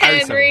 No.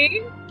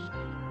 Henry.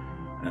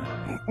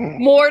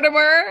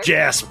 Mortimer.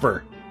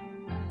 Jasper.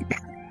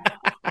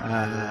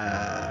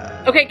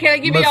 Okay, can I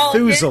give you all a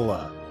hint?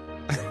 Methuselah.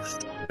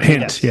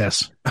 Hint,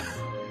 yes.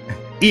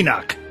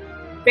 Enoch.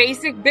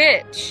 Basic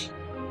bitch.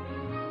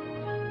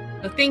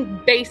 The thing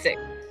basic.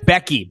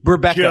 Becky.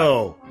 Rebecca.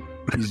 Joe.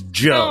 He's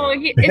Joe.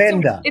 No,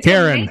 Linda. it's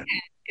Karen. A man.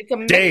 It's a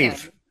man.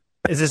 Dave.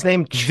 Is his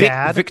name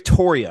Chad?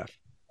 Victoria.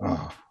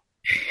 Oh.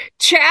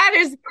 Chad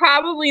is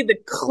probably the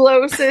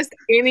closest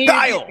any of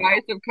you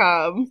guys have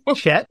come.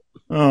 Chet?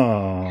 Oh.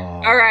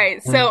 All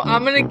right, so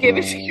I'm going to give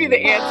it to you the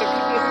answer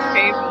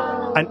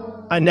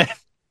because I know.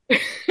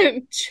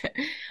 it's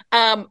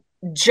painful.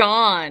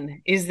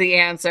 John is the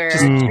answer.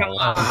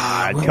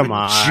 John. Come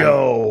on.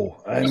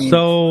 Joe.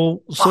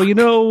 So you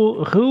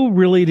know, who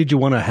really did you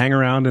want to hang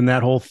around in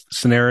that whole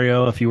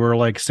scenario if you were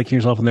like sticking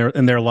yourself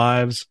in their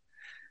lives?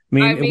 I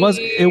mean,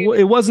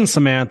 it wasn't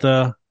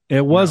Samantha.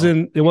 It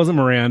wasn't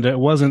Miranda. It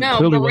wasn't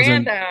clearly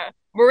Miranda. wasn't.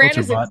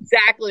 Miranda's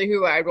exactly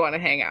who I'd want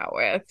to hang out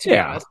with. To be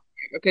honest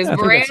with you, because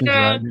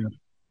Miranda,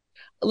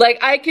 like,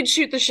 I could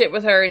shoot the shit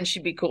with her and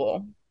she'd be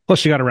cool. Plus,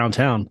 she got around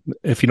town,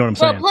 if you know what I'm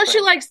saying. Plus, she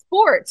likes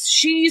sports.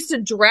 She used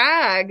to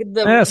drag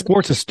the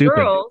sports is stupid.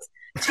 Girls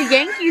to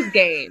Yankees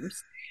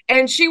games.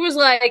 And she was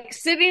like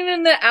sitting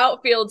in the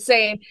outfield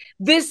saying,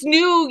 this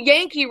new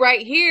Yankee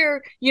right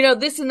here, you know,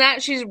 this and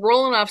that. She's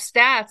rolling off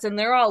stats and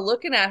they're all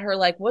looking at her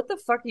like, what the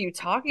fuck are you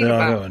talking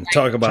about? And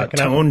talk about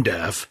tone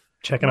deaf.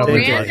 Checking out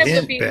Miranda's the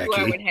hint, people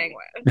Becky. I would hang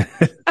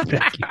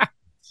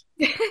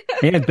with.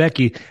 And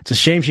Becky, it's a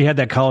shame she had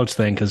that college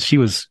thing because she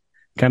was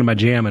kind of my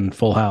jam in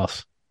Full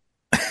House.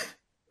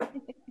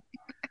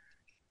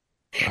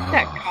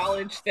 That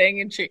college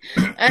thing, and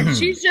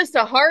she's just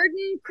a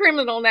hardened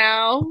criminal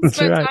now. That's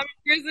Spent right. time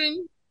in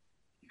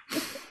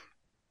prison.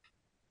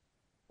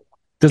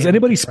 Does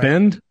anybody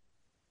spend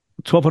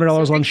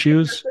 $1,200 on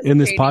shoes in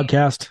this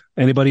podcast?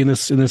 Anybody in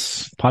this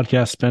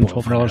podcast spend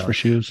 $1,200 for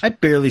shoes? I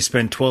barely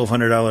spend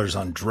 $1,200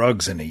 on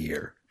drugs in a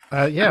year.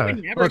 Yeah.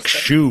 Fuck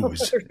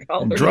shoes.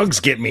 And drugs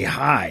get me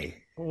high.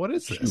 What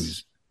is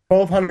this?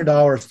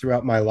 $1,200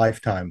 throughout my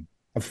lifetime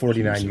of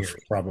 49 years,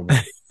 probably.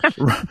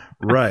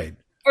 Right.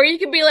 Or you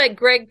could be like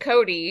Greg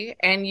Cody,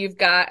 and you've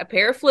got a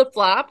pair of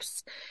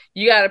flip-flops,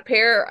 you got a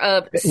pair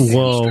of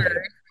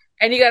sneakers,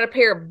 and you got a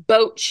pair of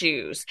boat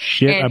shoes.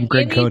 Shit, and I'm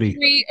Greg Cody.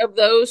 3 of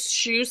those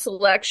shoe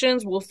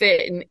selections will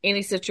fit in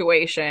any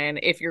situation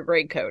if you're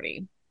Greg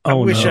Cody. I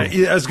was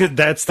good.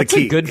 That's the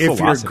key. Good if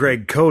philosophy. you're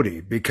Greg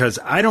Cody, because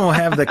I don't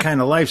have the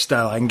kind of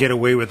lifestyle I can get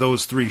away with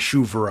those 3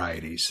 shoe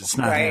varieties. It's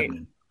not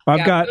happening.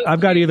 I've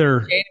got either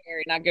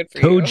January, not good for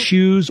Code you.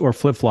 shoes or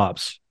flip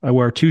flops. I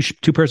wear two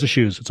pairs of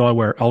shoes. That's all I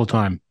wear all the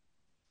time.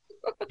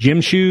 Gym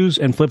shoes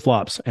and flip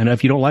flops. And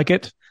if you don't like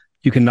it,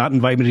 you cannot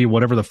invite me to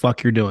whatever the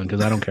fuck you're doing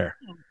because I don't care.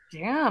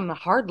 Damn, the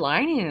hard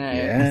lining it.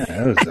 Yeah,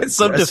 that was It's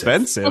so aggressive.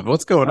 defensive.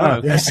 What's going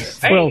on?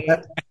 Well,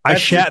 I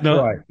That's shat in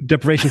a right.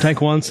 deprivation tank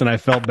once and I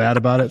felt bad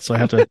about it, so I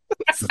have to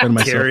defend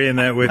myself. Carrying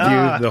that with you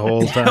the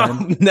whole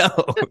time. No.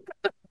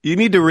 You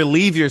need to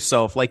relieve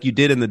yourself like you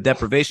did in the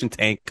deprivation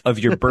tank of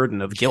your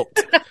burden of guilt.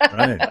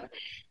 Right.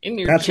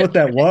 That's what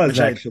that was, Which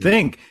I actually.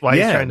 think, Why are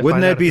you yeah, trying to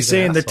wouldn't find out that if be he's an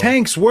saying the asshole?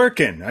 tank's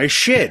working? I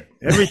shit.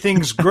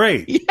 Everything's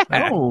great.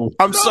 Oh,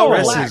 I'm so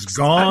Stress relaxed. is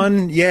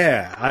gone.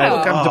 Yeah.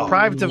 Look, I'm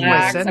deprived of my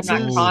Relax, I'm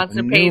senses. not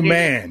constipated New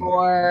man.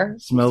 anymore.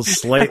 Smells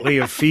slightly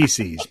of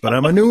feces, but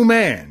I'm a new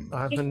man.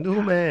 I'm a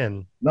new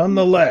man.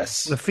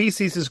 Nonetheless, The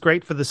feces is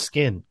great for the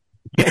skin.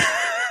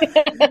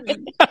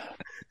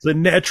 it's a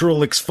natural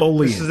This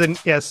exfoliant. is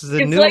this is a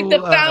It's new. like the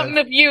fountain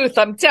of youth,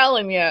 I'm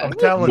telling you. I'm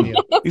telling you,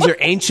 These are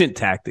ancient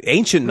tactics,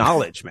 ancient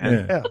knowledge,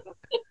 man. Yeah.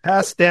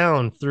 passed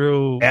down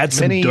through add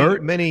some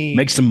dirt, many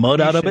make some mud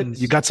out of it.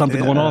 nations. You got something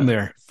going on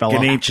there, fella.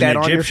 And ancient that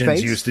on your Egyptians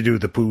face? used to do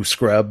the poo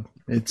scrub.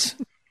 It's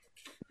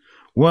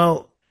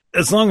well,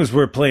 as long as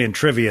we're playing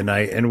trivia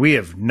night, and we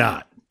have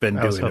not been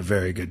I was doing a hoping.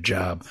 very good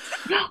job.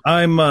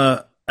 I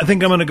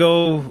think I'm going to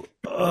go.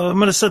 I'm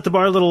going to set the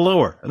bar a little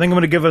lower. I think I'm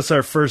going to give us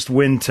our first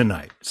win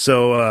tonight.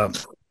 So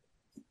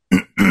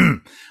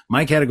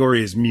my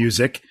category is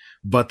music,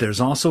 but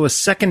there's also a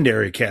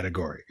secondary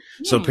category.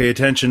 So pay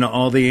attention to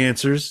all the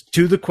answers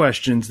to the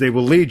questions. They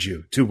will lead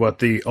you to what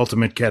the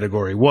ultimate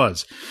category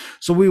was.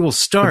 So we will The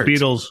start.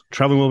 Beatles,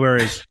 Traveling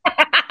Wilburys.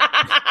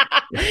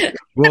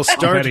 We'll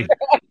start. Betty.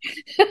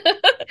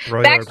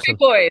 Roy Backstreet Orbison.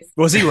 Boys.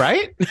 Was he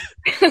right?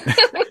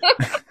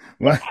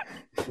 What?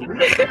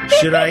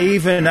 Should I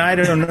even? I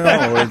don't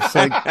know. It's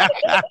like,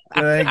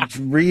 should I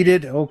read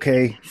it?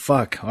 Okay,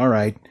 fuck. All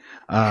right.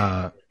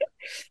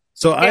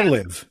 So I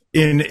live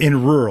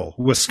in rural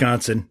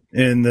Wisconsin,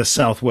 in the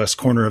southwest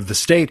corner of the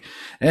state,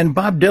 and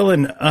Bob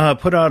Dylan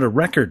put out a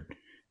record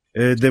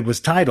that was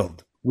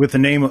titled with the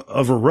name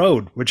of a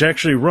road, which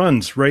actually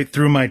runs right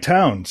through my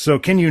town. So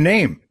can you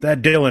name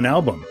that Dylan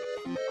album?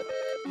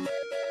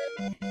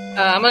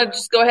 I'm going to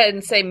just go ahead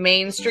and say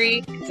Main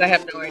Street because I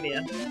have no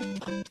idea.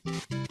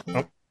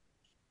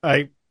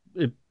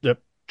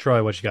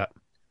 Troy, what you got?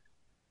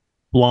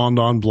 Blonde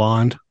on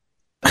Blonde.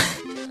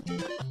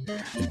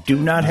 Do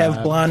not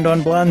have Blonde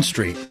on Blonde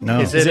Street. No.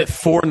 Is Is it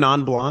 4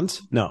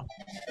 non-blondes? No.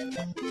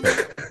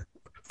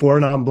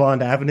 4 on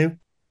Blonde Avenue.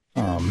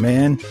 Oh,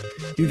 man.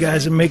 You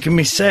guys are making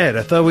me sad.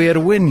 I thought we had a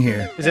win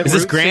here. Is this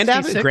Route Grand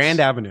 66? Avenue? Grand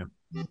Avenue.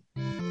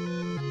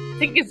 I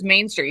think it's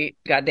Main Street.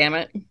 God damn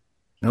it.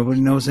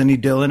 Nobody knows any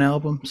Dylan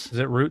albums? Is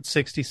it Route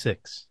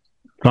 66?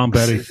 Tom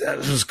Petty. That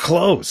was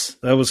close.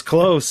 That was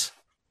close.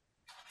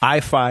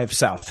 I-5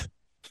 South.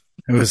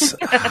 It was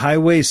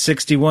Highway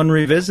 61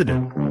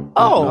 Revisited.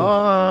 Oh.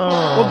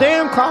 Well,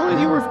 damn, Colin,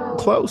 you were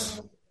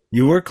close.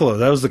 You were close.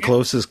 That was the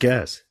closest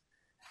guess.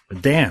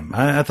 But damn,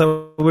 I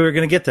thought we were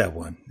going to get that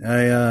one.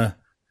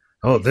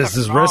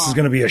 This rest is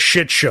going to be a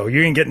shit show.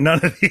 You ain't getting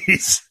none of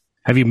these.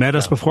 Have you met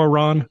us before,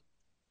 Ron?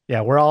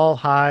 Yeah, we're all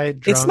high.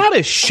 Drunk, It's not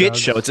a shit drugs.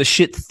 show. It's a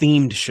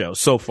shit-themed show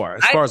so far,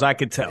 as far as I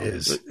could tell. It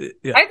is.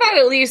 Yeah. I thought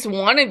at least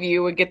one of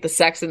you would get the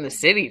Sex in the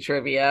City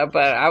trivia,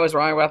 but I was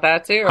wrong about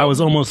that too. I was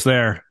almost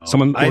there.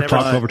 Someone I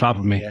talked never- over top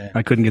of me. Yeah.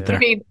 I couldn't get I there.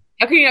 mean,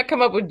 how can you not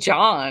come up with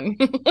John?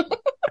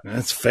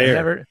 That's fair.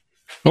 Never,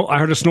 Oh, I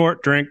heard a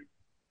snort. Drink.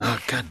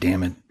 Oh, God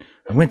damn it.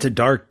 I went to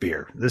dark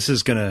beer. This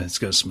is it's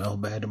gonna smell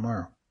bad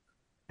tomorrow.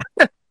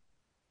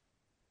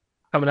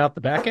 coming out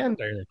the back end?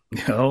 Or?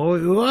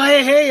 Oh,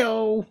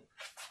 hey-oh.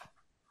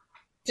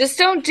 Just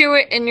don't do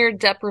it in your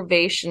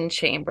deprivation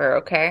chamber,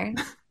 okay?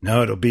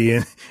 No, it'll be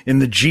in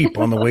the Jeep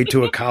on the way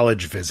to a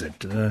college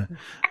visit.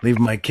 Leave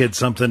my kid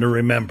something to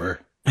remember.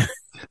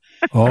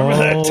 Remember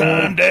that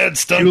time Dad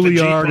stuck the Jeep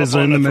Juilliard up is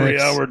on in a the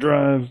mix. 3-hour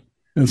drive?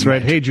 That's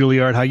right. Hey,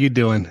 Juilliard, how you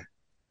doing?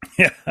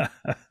 Yeah.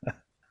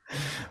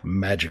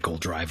 Magical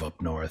drive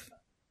up north.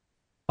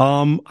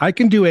 I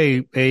can do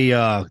a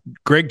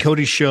Greg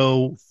Cody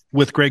show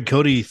with Greg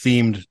Cody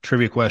themed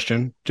trivia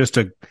question just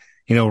to,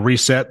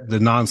 reset the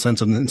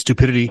nonsense and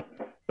stupidity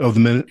of the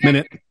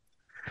minute.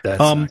 That's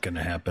not going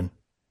to happen.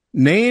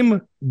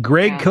 Name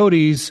Greg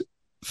Cody's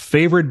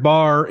favorite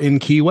bar in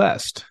Key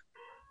West.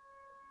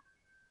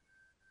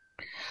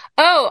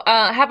 Oh,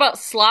 how about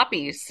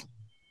Sloppy's?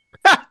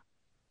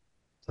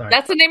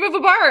 That's the name of a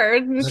bar.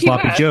 In Key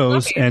Sloppy West.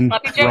 Joe's Sloppy. and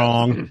Sloppy Joe's.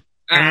 wrong.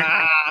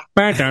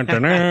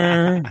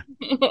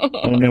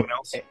 Anyone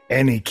else?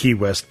 Any Key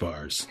West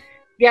bars?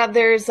 Yeah,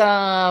 there's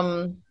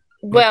that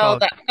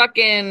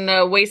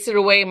fucking wasted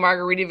away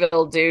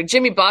Margaritaville dude,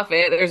 Jimmy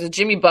Buffett. There's a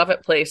Jimmy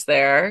Buffett place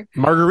there.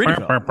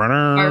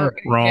 Margaritaville.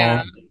 Wrong.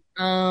 Yeah.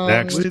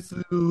 Next.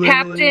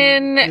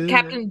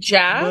 Captain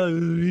Jack.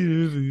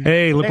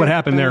 Hey, look what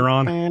happened there,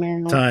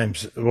 Ron.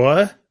 Times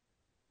what?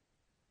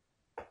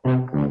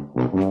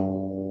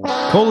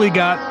 Coley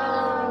got.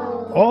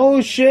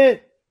 Oh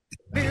shit!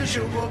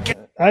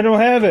 I don't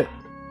have it.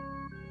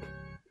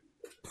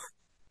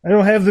 I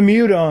don't have the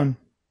mute on.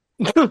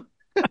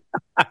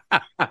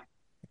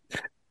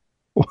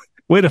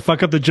 Way to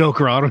fuck up the joke,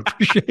 Ron. I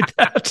appreciate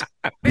that.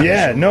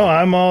 Yeah, no,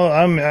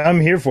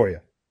 I'm here for you.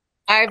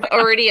 I've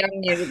already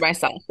unmuted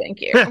myself.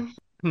 Thank you.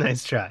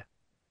 Nice try.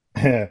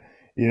 You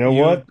know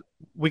what?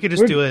 We could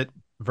just do it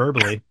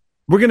verbally.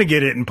 We're gonna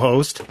get it in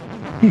post.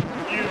 You've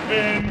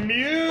been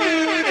muted.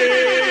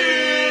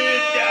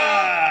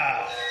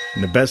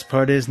 And the best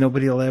part is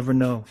nobody will ever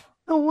know.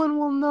 No one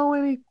will know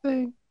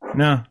anything.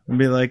 No, it'll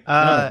be like,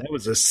 that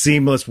was a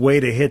seamless way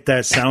to hit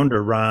that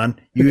sounder, Ron.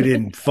 You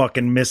didn't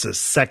fucking miss a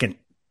second.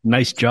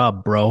 Nice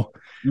job, bro.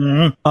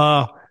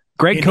 Mm-hmm.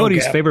 Greg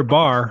Cody's favorite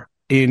bar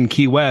in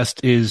Key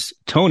West is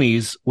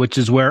Tony's, which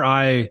is where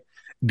I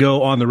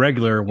go on the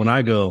regular when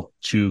I go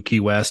to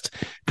Key West,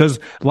 because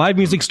live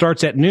music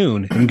starts at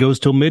noon and goes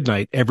till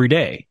midnight every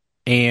day.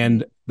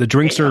 And the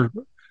drinks are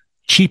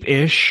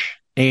cheap-ish,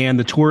 and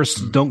the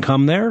tourists don't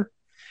come there.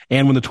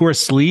 And when the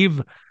tourists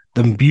leave,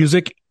 the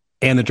music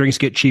and the drinks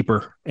get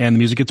cheaper and the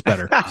music gets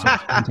better. So,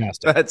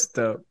 fantastic. That's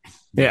dope.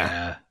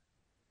 Yeah.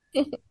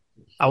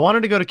 I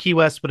wanted to go to Key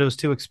West, but it was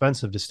too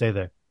expensive to stay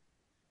there.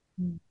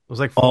 It was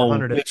like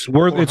 $400. It's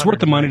worth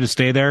the money to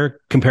stay there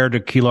compared to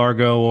Key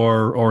Largo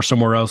or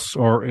somewhere else,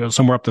 or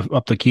somewhere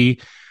up the Key.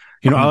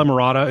 Isla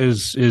Mirada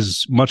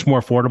is much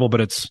more affordable,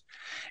 but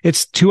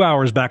it's 2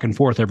 hours back and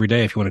forth every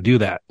day if you want to do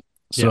that.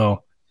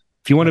 So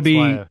if you want to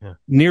be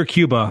near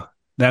Cuba,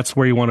 that's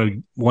where you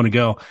want to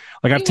go.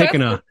 Like I've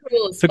taken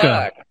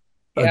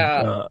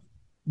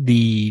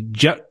the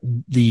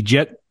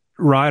jet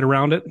ride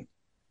around it.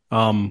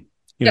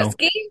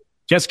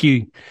 Jet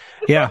ski.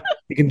 Yeah,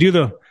 you can do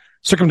the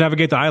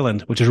circumnavigate the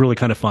island, which is really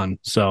kind of fun.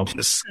 So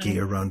just ski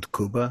around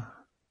Cuba.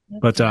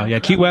 But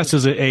Key West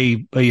is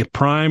a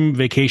prime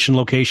vacation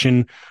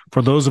location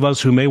for those of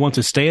us who may want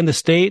to stay in the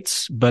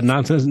States, but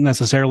not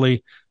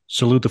necessarily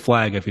salute the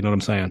flag, if you know what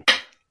I'm saying.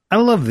 I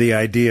love the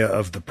idea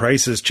of the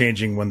prices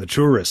changing when the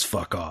tourists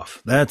fuck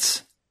off.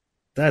 That's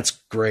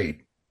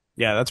great.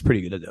 Yeah, that's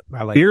pretty good.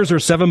 I like beers are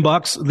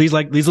 $7.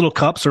 These little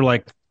cups are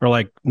like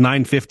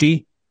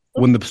 $9.50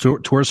 when the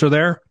tourists are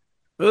there.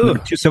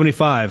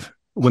 $2.75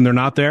 when they're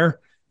not there.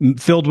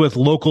 Filled with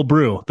local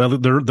brew,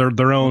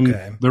 their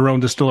own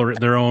distillery,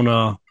 their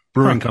own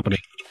brewing company.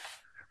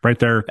 Right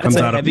there that's comes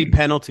a out heavy of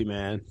penalty,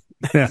 man.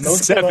 Yeah.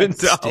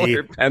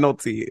 $7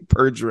 penalty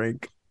per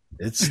drink.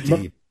 It's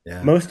steep.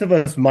 Yeah. Most of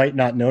us might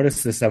not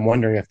notice this. I'm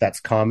wondering if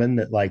that's common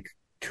that like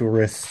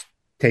tourists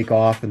take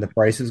off and the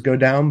prices go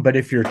down. But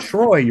if you're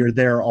Troy, you're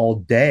there all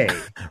day.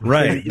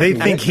 Right. They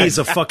think he's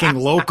a fucking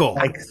local.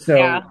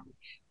 Yeah.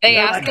 They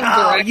ask him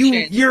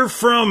directions. You're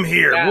from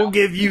here. Yeah. We'll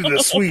give you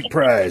the sweet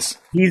prize.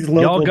 He's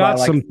local. Y'all got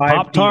by some like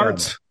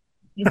Pop-Tarts?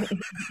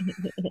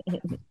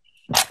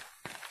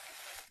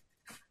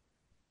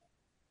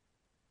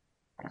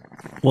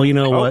 Well, you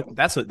know what?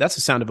 That's the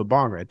sound of a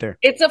bong right there.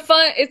 It's a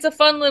fun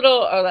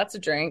little. Oh, that's a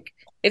drink.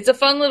 It's a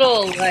fun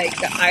little like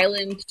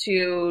island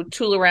to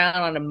tool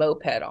around on a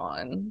moped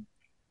on.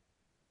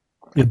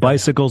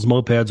 Bicycles,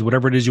 mopeds,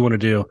 whatever it is you want to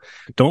do.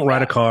 Don't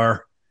ride a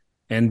car,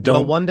 and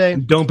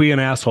don't be an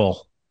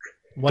asshole.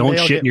 Don't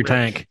shit in your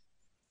tank.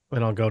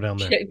 And I'll go down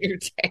there. Shit in your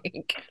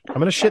tank. I'm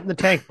gonna shit in the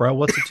tank, bro.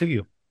 What's it to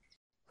you?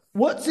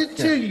 What's it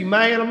to you,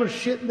 man? I'm gonna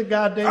shit in the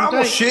goddamn tank. I'm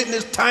gonna shit in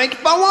this tank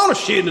if I want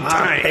to shit in the tank.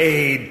 I'm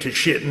paid to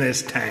shit in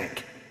this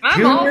tank.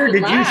 Junior,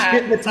 did you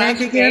shit in the tank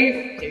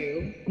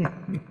again?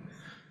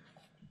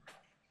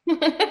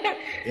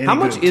 How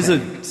much is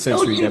a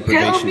sensory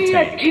deprivation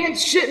tank? I can't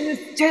shit in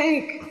this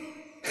tank.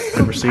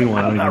 Never seen one.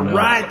 I don't even know.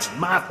 Rights,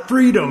 my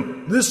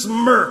freedom. This is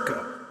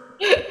America.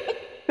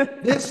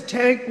 This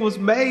tank was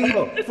made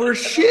for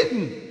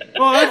shitting.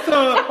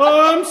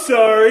 I'm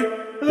sorry.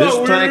 This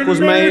tank was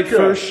made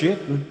for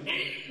shitting.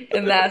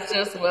 And that's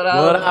just what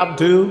I'll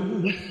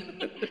do.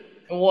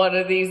 One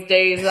of these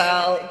days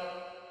I'll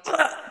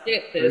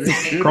shit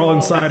this. Crawl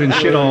inside and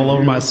shit all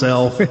over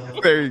myself.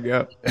 There you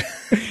go.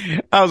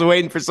 I was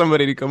waiting for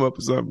somebody to come up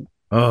with something.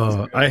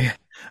 Oh,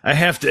 I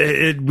have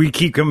to. We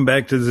keep coming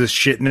back to this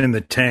shitting in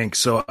the tank,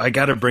 so I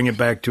got to bring it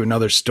back to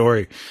another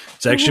story.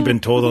 It's actually been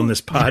told on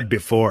this pod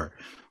before,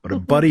 but a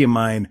buddy of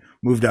mine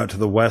moved out to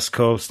the West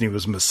Coast, and he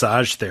was a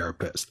massage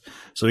therapist.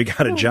 So he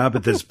got a job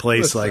at this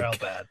place,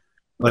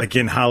 like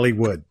in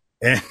Hollywood.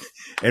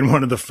 And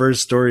one of the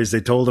first stories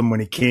they told him when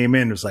he came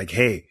in was like,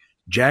 "Hey,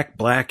 Jack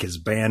Black is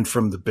banned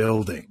from the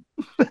building."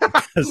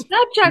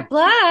 Not Jack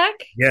Black.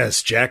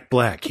 Yes, Jack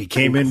Black. He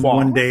came in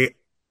one day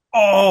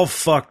all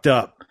fucked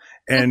up.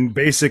 And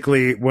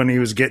basically, when he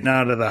was getting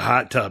out of the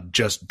hot tub,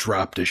 just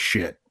dropped a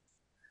shit.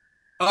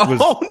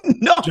 Oh,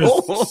 no.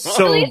 Just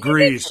so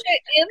greased.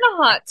 Shit in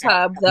the hot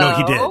tub, though. No,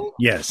 he did.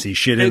 Yes, he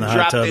shit in the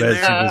hot tub. As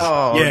he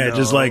was,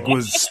 just like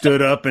was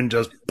stood up and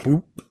just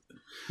poop.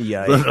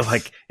 Yeah.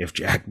 Like, if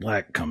Jack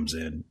Black comes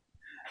in.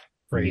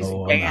 Crazy.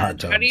 How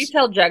do you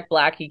tell Jack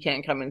Black he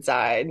can't come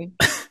inside?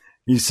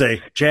 You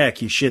say,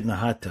 Jack, you shit in the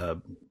hot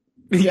tub.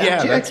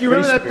 Yeah, Jack, you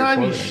remember that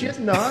time you shit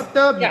in the hot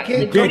tub? Yeah,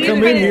 you can't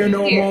come in here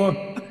no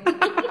more.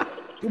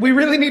 We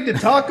really need to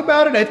talk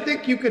about it. I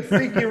think you could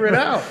figure it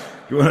out.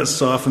 You want to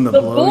soften the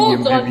blow? You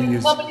maybe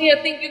use... I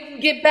think you can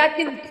get back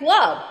in the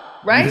club,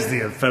 right? Use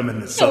the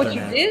effeminate southern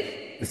accent. What you did?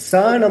 The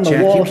sign on the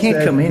Jack, wall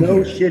says no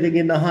here. shitting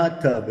in the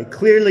hot tub. It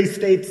clearly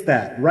states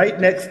that right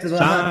next to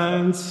the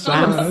I'm so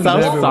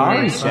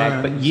sorry,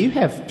 Jack, but you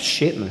have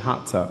shit in the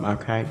hot tub,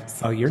 okay?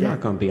 So you're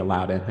not going to be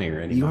allowed in here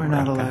anymore. You are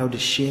not allowed to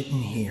shit in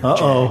here.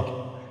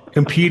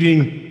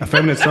 Competing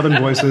effeminate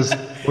southern voices.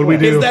 What do we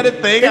do? Is that a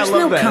thing? There's I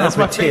love no that.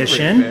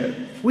 competition. That's my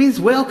favorite.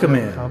 We's welcome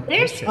in.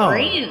 There's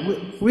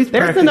friends.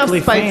 There's enough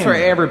space for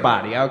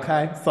everybody,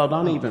 okay? So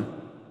don't even.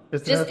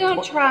 Just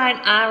don't try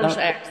an Irish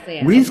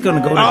accent. We's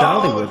going to go to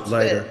Dollywood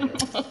later.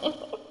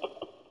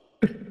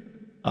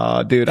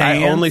 Dude,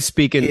 I only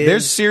speak in.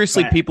 There's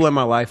seriously people in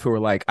my life who are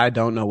like, I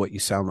don't know what you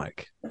sound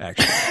like,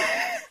 actually.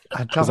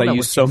 Because I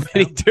use so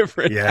many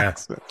different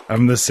accents.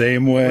 I'm the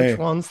same way. Which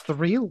one's the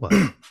real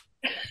one?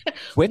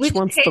 Which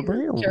one's the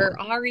real one?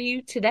 Are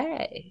you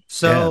today?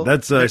 So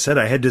that's I said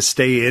I had to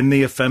stay in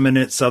the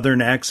effeminate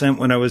southern accent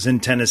when I was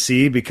in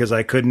Tennessee because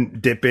I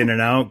couldn't dip in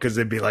and out because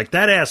they'd be like,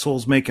 that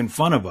asshole's making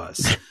fun of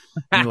us.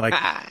 And like,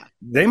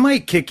 they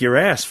might kick your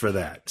ass for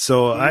that.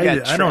 So I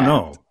don't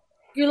know.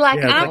 You're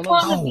like, I'm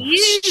one of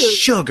you.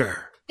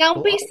 Sugar.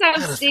 Don't be so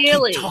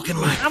silly. Talking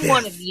like I'm this.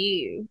 one of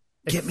you.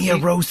 Get me a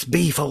roast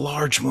beef, a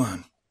large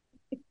one.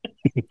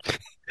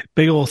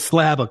 Big old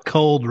slab of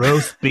cold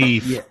roast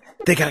beef. Yeah.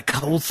 They got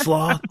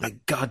coleslaw,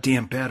 like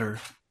goddamn better.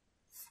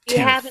 You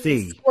having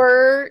a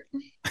squirt?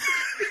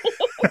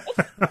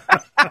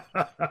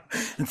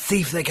 And see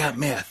if they got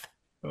meth.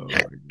 Oh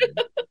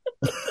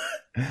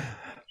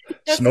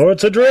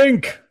Snorts a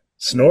drink.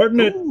 Snorting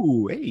it.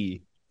 Ooh,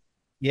 hey.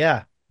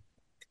 Yeah.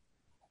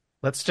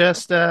 Let's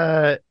just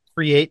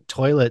create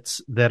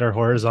toilets that are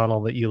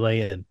horizontal that you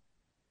lay in.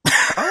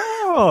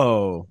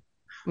 Oh.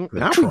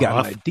 Now we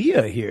got an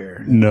idea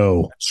here.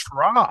 No.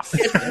 Trough.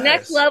 It's the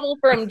next level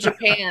from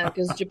Japan,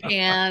 because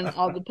Japan,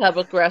 all the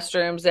public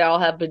restrooms, they all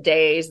have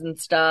bidets and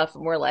stuff,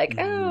 and we're like,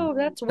 oh,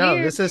 that's weird.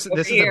 No, this is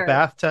a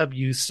bathtub.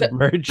 You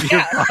submerge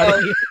your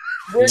body.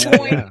 We're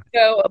going to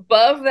go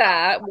above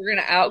that. We're going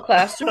to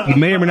outclass Japan. You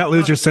may or may not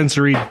lose your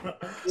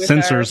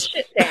sensors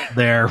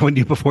there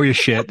before you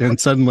shit, and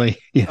suddenly,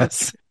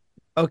 yes.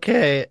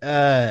 Okay,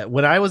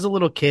 when I was a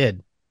little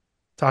kid,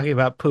 talking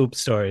about poop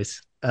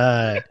stories.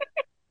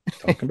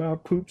 Talking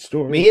about poop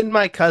stories. Me and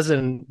my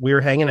cousin, we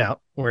were hanging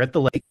out. We're at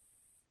the lake.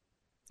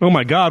 Oh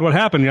my God, what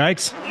happened,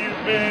 yikes?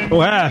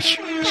 Oh, Ash.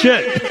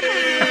 Shit.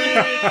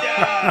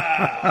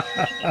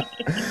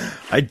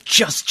 I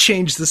just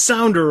changed the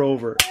sounder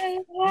over.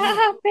 What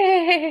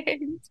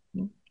happened?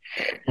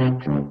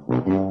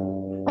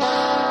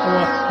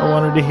 I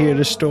wanted to hear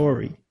the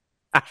story.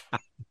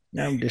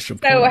 Now I'm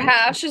disappointed. So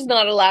Hash is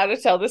not allowed to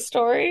tell the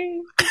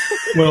story?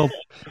 Well,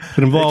 if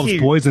it involves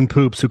boys and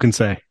poops, who can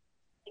say?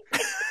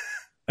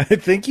 I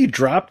think you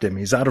dropped him.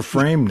 He's out of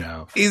frame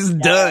now. He's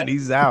done.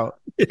 He's out.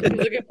 He's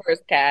looking for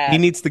his cat. He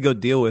needs to go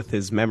deal with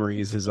his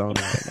memories his own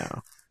right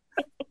now.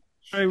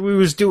 We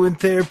was doing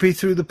therapy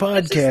through the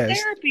podcast.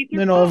 And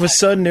then all of a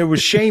sudden there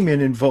was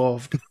shaming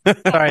involved.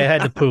 Sorry, I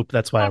had to poop.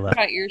 That's why I left.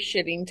 About your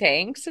shitting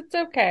tanks. It's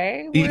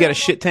okay. You got a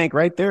shit tank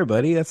right there,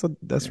 buddy.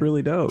 That's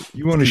really dope.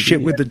 You want to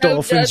shit with the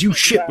dolphins? You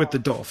shit with the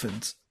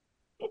dolphins.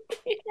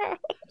 Yeah.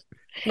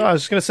 No, I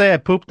was just going to say I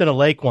pooped in a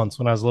lake once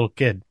when I was a little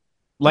kid.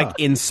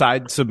 Like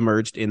inside,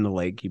 submerged in the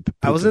lake.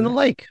 I was in the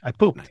lake. I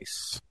pooped.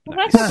 Nice. Well,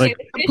 that's Like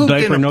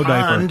diaper, no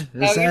diaper.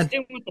 You're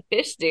doing what the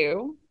fish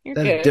do. You're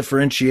that good.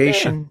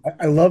 Differentiation.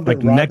 I love like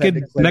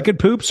naked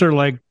poops or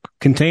like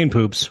contained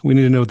poops. We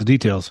need to know the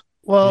details.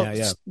 Well,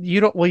 you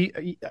don't. Well,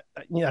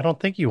 I don't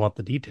think you want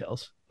the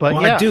details. But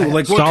I do.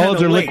 Like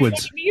solids or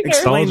liquids.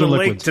 Explain solids the or lake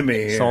liquids to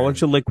me.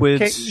 Solids or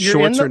liquids. Okay,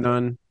 shorts or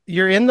none.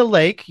 You're in the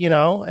lake,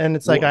 and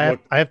it's like I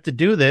have to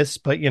do this,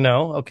 but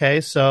okay,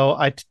 so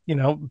I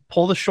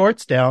pull the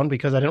shorts down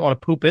because I didn't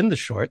want to poop in the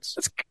shorts.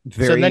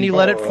 So then you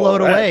let it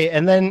float away,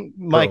 and then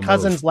my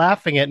cousin's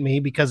laughing at me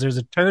because there's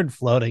a turd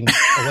floating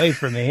away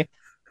from me.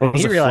 And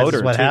he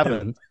realizes what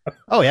happened.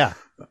 Oh yeah,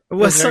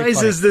 What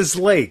size is this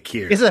lake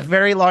here? It's a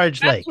very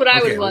large lake. That's what I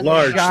was wondering.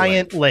 large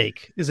Giant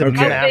lake. Is a Okay.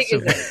 How big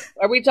massive is it?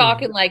 Are we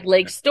talking like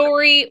Lake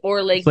Story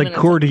or Lake It's like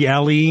Minnesota? Coeur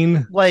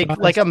d'Alene.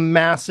 like a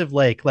massive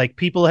lake. Like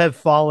people have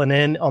fallen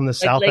in on the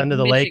south Lake end of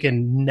the lake Michigan.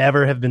 and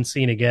never have been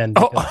seen again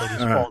because they just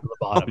fall to the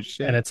bottom. Oh,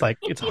 shit. And it's like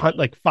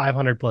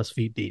 500 plus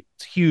feet deep.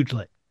 It's a huge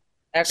lake.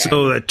 Okay.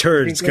 So the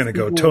turd's going to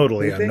go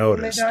totally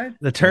unnoticed.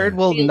 The turd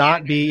will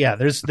not be. Yeah,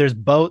 there's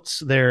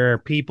boats. There are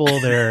people.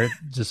 There are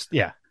just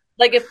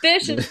Like a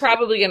fish is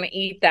probably going to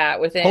eat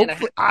that within.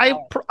 Hopefully,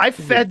 I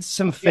fed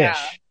some fish. Yeah.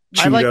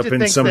 I Chewed like up to in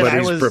think that I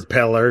somebody's was.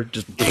 propeller.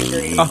 Just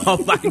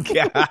Oh my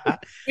god!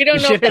 We don't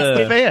You know should if have it's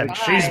the fan.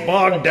 she's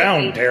bogged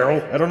down,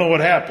 Daryl. I don't know what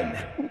happened.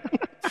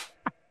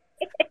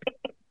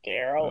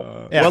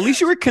 Daryl. Yeah. Well, at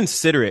least you were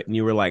considerate, and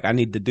you were like, "I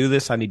need to do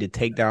this. I need to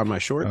take down my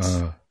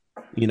shorts."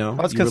 You know,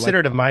 I was You were like,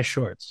 considerate of my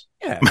shorts.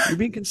 yeah, you're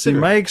being See,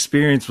 considerate. my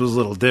experience was a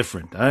little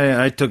different.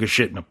 I took a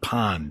shit in a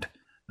pond.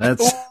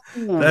 That's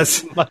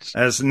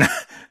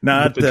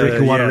not The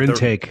drinking water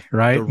intake,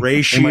 right? The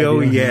ratio,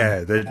 That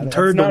might be- the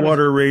turd to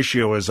water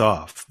ratio is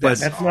off. But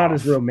That's not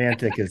as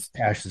romantic as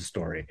Tash's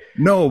story.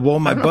 no, well,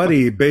 my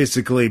buddy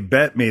basically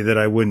bet me that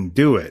I wouldn't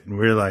do it, and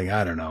we were like,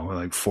 I don't know, we're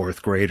like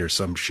fourth grade or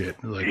some shit.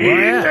 We're like, well,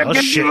 yeah, I'll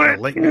shit in a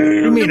lake. What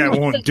do you mean I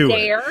won't do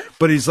it?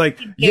 But he's like,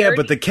 yeah,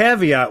 but the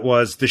caveat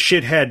was the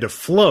shit had to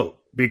float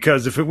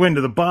because if it went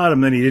to the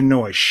bottom, then he didn't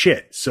know I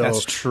shit. So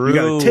That's true. You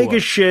got to take a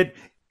shit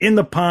in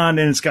the pond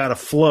and it's got to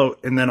float,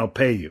 and then I'll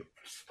pay you.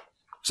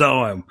 So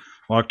I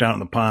walked out in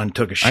the pond,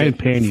 took a shit. I ain't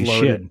paying you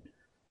floated. shit.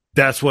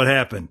 That's what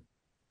happened.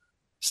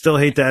 Still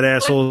hate that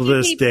asshole to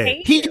this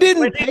day. He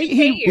didn't pay.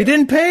 He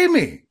didn't pay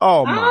me.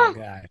 Oh my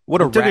god!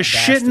 What a Took a rat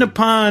shit in the bastard.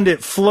 pond.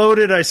 It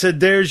floated. I said,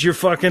 "There's your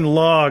fucking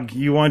log.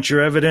 You want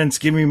your evidence?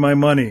 Give me my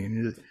money."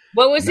 And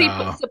What was No.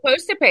 he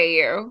supposed to pay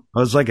you? I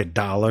was like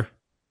 $1.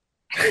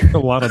 A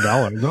lot of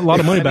dollars. A lot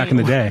of money back in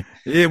the day.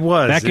 It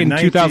was Back in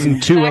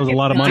 2002, that was a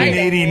lot of money.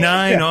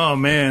 1989. Oh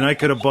man, I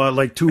could have bought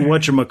like 2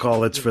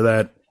 whatchamacallits for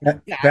that.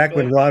 Back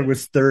when Rod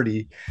was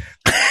 30.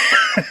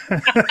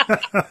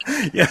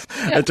 Yeah,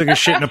 I took a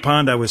shit in a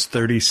pond. I was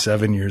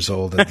 37 years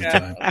old at the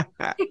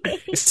time.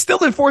 It's still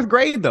in fourth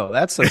grade though.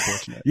 That's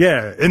unfortunate.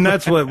 Yeah, and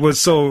that's what was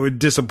so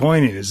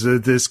disappointing is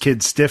that this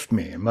kid stiffed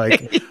me. I'm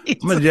like,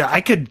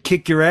 I could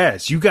kick your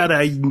ass. You count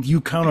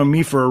on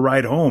me for a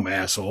ride home,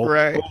 asshole.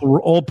 Right.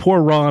 Old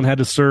poor Ron had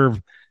to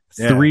serve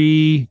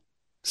 3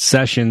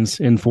 sessions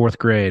in fourth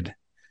grade.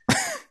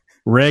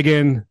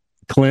 Reagan,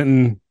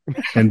 Clinton,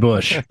 and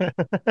Bush.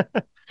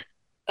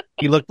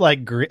 He looked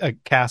like a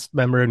cast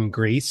member in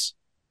Grease.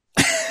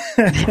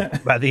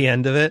 By the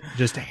end of it,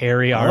 just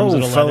hairy arms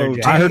and a leather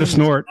jacket. I heard a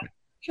snort.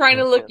 Trying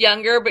to look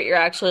younger, but you're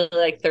actually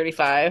like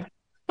 35.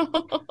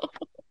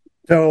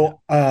 So,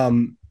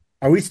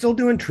 are we still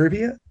doing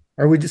trivia?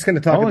 Or are we just going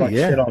to talk about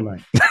shit all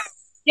night?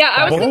 Yeah,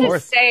 I was going to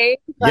Both. say,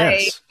 like,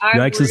 Yes.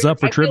 Yikes is up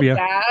for I feel trivia.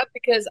 bad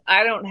because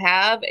I don't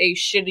have a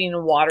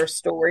shitting water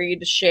story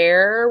to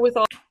share with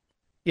all.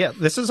 Yeah,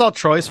 this is all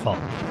Troy's fault.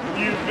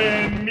 You've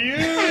been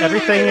muted.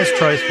 Everything is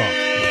Troy's fault.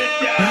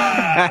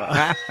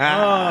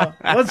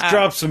 Let's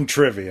drop some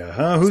trivia,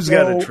 huh? Who's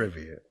got a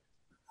trivia?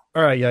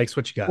 All right, Yikes,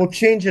 what you got? We'll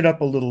change it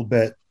up a little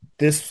bit.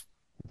 This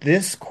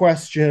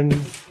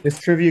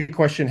trivia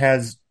question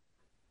has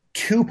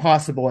 2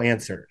 possible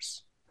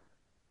answers.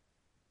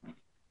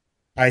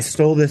 I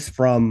stole this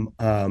from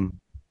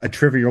a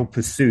Trivial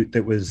Pursuit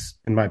that was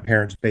in my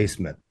parents'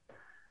 basement.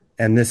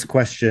 And this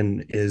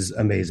question is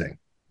amazing.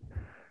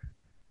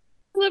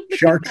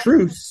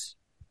 Chartreuse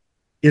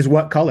is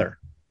what color?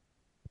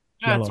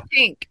 It's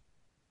pink.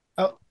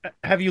 Oh,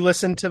 have you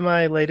listened to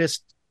my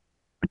latest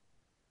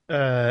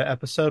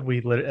episode?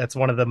 That's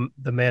one of the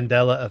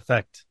Mandela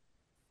effect.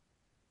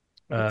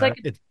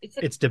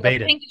 It's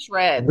debated. Pinkish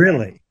red.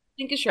 Really?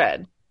 Pinkish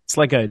red. It's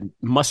like a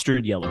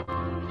mustard yellow.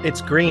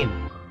 It's green.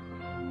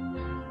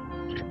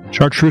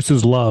 Chartreuse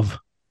is love.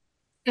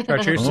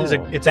 Chartreuse is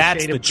it's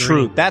That's a shade the of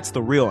truth. green. That's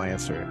the real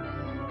answer.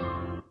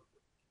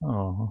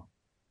 Oh,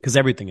 Because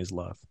everything is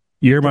love.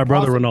 You're my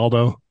brother,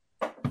 Ronaldo.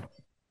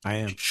 I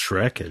am.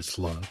 Shrek is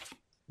love.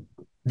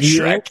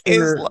 Shrek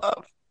is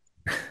love.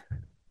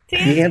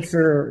 The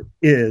answer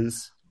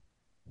is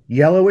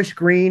yellowish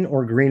green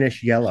or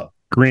greenish yellow.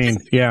 Green.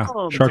 Yeah.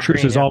 Oh, Chartreuse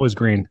green, is yeah. always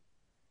green.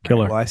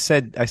 Killer. Well, I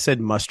said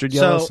mustard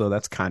yellow, So- so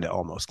that's kind of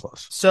almost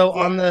close. So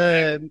on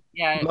the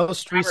Yeah.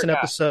 most recent Robert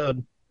got-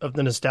 episode of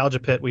the Nostalgia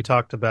Pit, we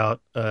talked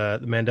about the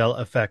Mandela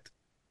effect.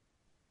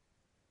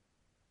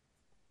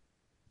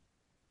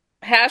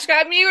 Hash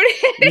got muted.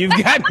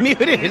 You've got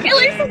muted. At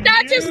least it's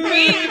not just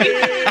me.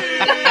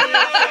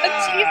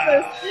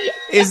 Jesus.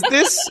 Is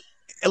this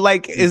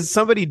like, is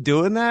somebody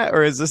doing that,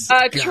 or is this?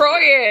 Troy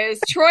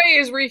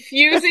is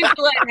refusing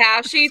to let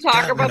Hashi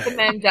talk about the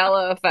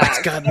Mandela effect.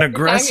 It's gotten Every time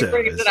aggressive. he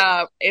brings it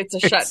up, it's a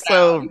shutdown.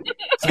 So,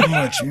 So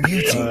much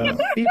muting.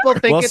 People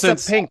think Well, it's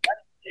since- a pink.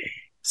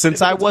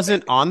 since I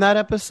wasn't on that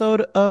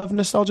episode of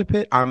Nostalgia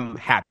Pit, I'm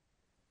happy.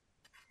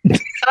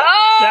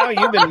 Oh! Now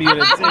you've been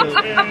muted too.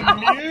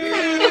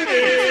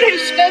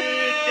 It's just,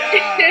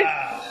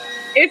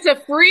 it's a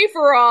free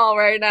for all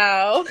right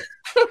now.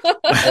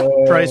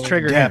 Troy's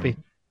trigger damn. happy.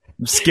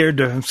 I'm scared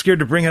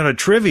to bring out a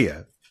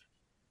trivia.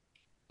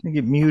 I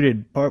get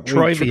muted partway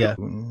Troivia.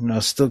 through, and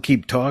I'll still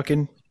keep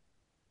talking.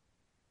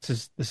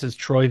 This is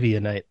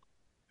Troivia night.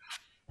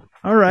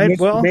 All right. The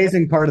most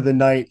amazing part of the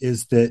night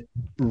is that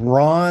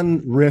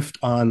Ron riffed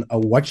on a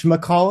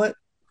whatchamacallit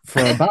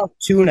for about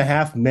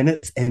 2.5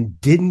 minutes and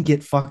didn't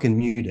get fucking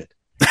muted.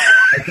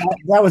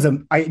 That was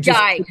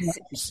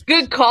Yikes.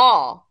 Good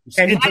call.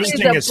 And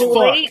interesting as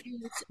fuck.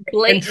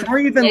 Blatant And Troy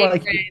even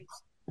like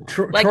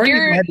Troy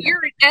you're even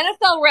an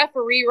NFL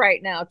referee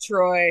right now,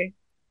 Troy.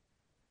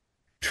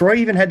 Troy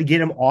even had to get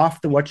him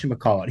off the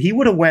whatchamacallit. He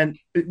would have went.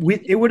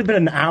 It would have been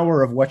an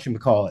hour of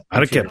whatchamacallit.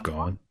 I'd have kept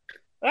going.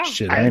 Oh,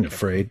 Shit, I ain't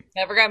afraid.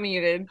 never got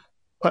muted.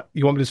 What?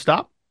 You want me to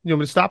stop? You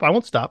want me to stop? I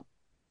won't stop.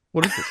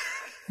 What is this?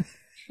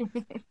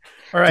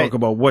 All right. Talk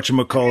about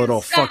whatchamacallit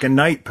all fucking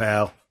night,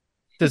 pal.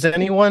 Does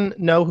anyone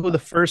know who the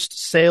first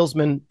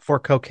salesman for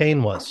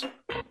cocaine was?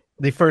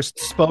 The first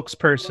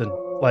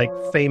spokesperson, like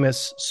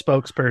famous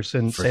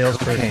spokesperson,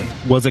 salesperson.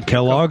 Cocaine. Was it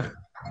Kellogg?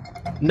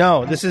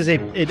 No, this is a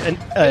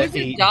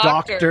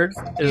doctor.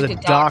 It is a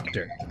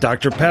doctor.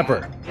 Dr.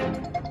 Pepper.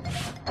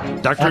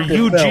 Dr. Dr.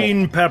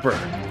 Eugene Pepper.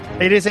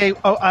 It is a.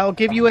 Oh, I'll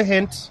give you a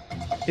hint.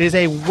 It is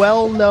a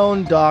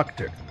well-known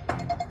doctor.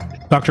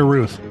 Dr.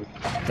 Ruth.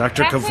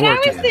 Dr. That's what I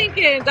was Kevorkian.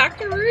 thinking,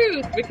 Dr.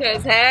 Ruth,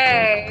 because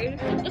hey.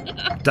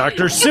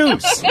 Dr.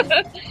 Seuss.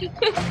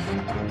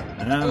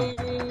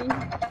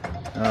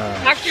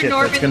 Dr. Shit,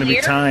 Norman that's going to be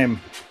Lear?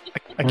 time.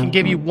 I can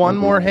give you one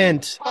more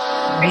hint.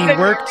 He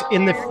worked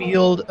in the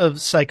field of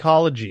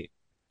psychology,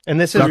 and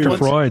this is Dr. what's-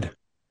 Freud.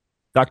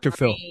 Dr.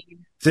 Phil.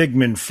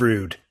 Sigmund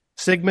Freud.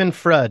 Sigmund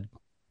Freud.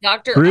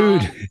 Dr.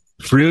 Freud.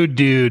 Freud,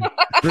 dude.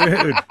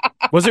 Freud.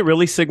 Was it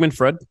really Sigmund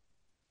Freud?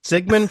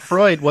 Sigmund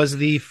Freud was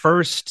the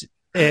first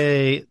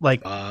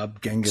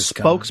Bob Genghis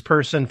Khan.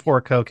 spokesperson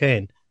for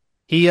cocaine.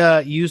 He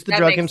used the That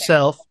drug makes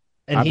himself,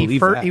 and I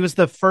believe that. he was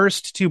the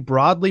first to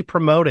broadly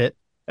promote it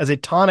as a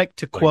tonic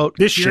to quote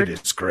This cure, shit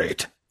is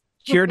great.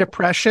 cure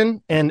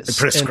depression and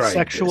prescribe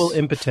sexual this.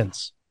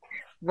 impotence.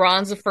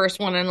 Ron's the first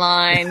one in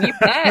line. You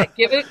bet.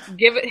 Give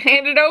it,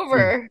 hand it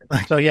over.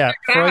 So yeah,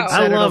 Freud Wow. said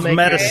I it'll love make you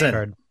medicine.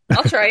 hard.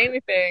 I'll try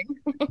anything.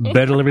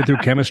 Better living through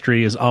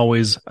chemistry is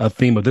always a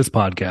theme of this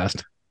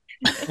podcast.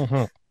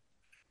 Mhm.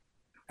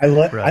 I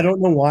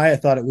don't know why I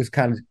thought it was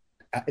kind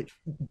of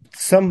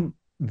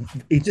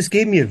it just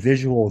gave me a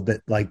visual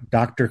that like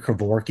Dr.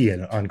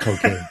 Kevorkian on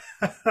cocaine.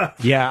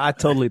 Yeah, I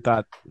totally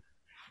thought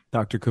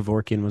Dr.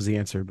 Kevorkian was the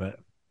answer, but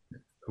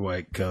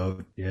White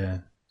coat, yeah.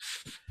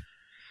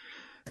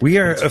 We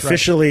are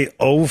officially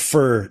 0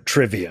 for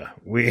trivia.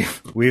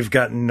 We've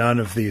gotten none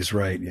of these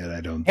right yet,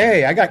 I don't think.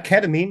 Hey, I got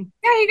ketamine.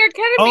 Yeah, he got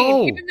ketamine,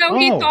 Oh, even though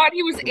he oh. thought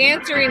he was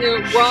answering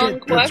the wrong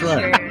Shit, that's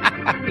question.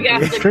 right. He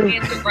got That's the true.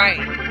 answer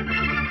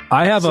right.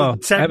 I have So I have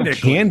a technically-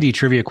 candy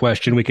trivia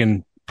question we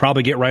can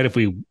probably get right if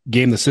we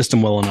game the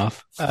system well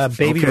enough.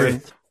 Baby Okay.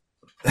 Ruth,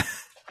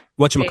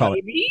 whatchamacallit?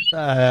 Baby.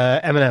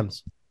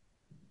 M&Ms,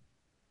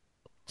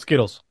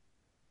 Skittles.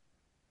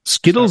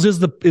 Skittles is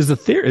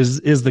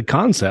the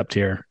concept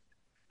here.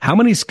 How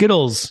many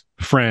Skittles,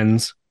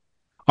 friends,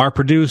 are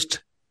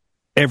produced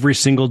every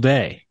single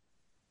day?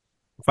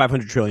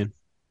 500 trillion.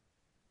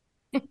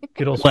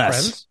 Skittles Less.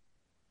 friends.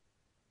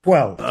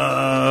 12.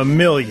 A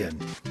million.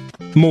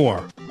 More.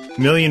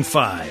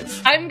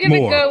 1,000,005. I'm going to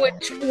More. go with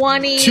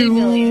 20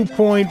 million.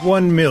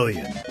 2.1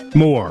 million.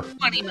 More.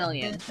 20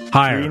 million.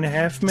 Higher.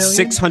 3.5 million.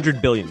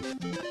 600 billion.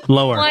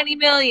 Lower. 20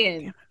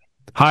 million.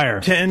 Higher.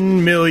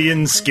 10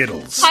 million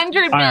Skittles.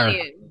 100 Higher.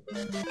 million.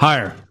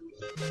 Higher.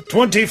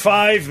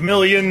 25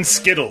 million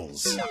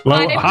Skittles. Lower.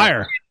 500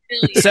 Higher.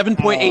 million.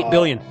 7.8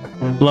 billion.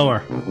 Lower.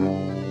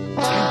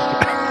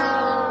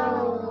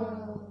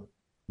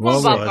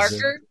 What Bob was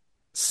it? Barker.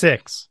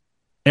 6.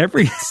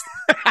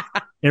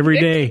 Every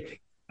day,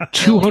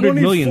 200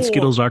 million 24.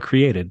 Skittles are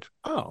created.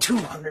 Oh,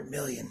 200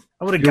 million.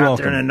 I would have You're got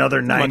there in welcome.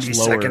 another 90 much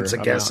lower seconds of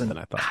amount guessing. than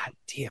I thought. God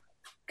damn.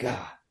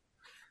 God.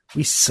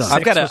 We suck.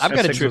 I've got a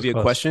Six trivia was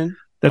close. question.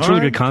 That's All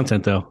really right. good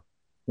content, though.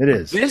 It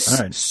is. This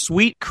All right.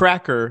 sweet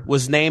cracker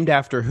was named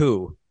after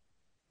who?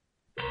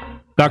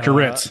 Dr.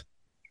 Ritz.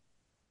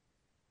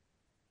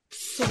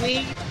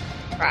 Sweet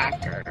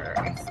cracker.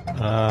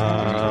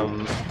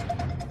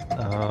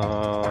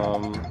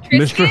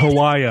 Mr.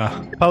 Hawaii.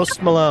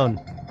 Post Malone.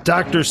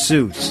 Dr.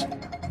 Seuss.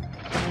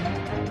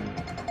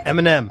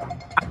 Eminem.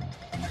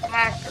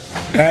 Cracker.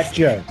 Fat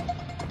Joe.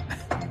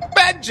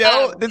 Fat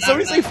Joe. Did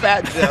somebody say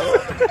Fat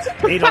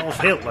Joe? Adolf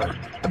Hitler.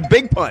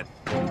 Big pun.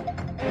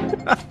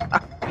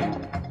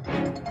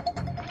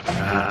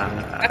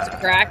 That's a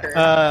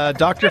cracker.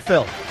 Dr.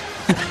 Phil.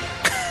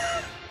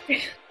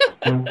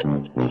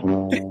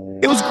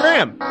 It was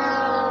Graham.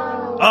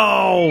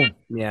 Oh,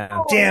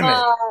 Yeah. damn it.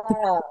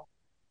 Oh.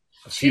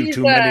 A few too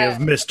Jesus. many of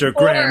Mr.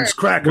 Graham's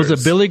crackers.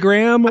 Was it Billy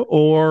Graham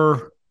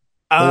or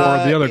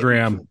the other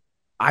Graham?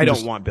 I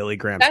don't want Billy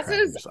Graham. That's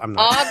as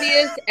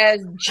obvious as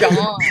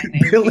John.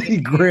 Billy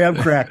Graham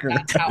cracker.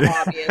 That's how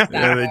obvious that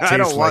Yeah, they was. taste I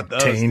don't want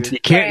like those, taint. dude. You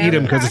can't eat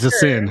him because it's a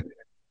sin.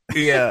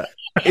 Yeah.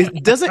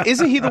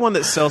 Isn't he the one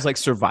that sells like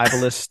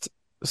survivalist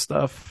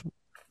stuff?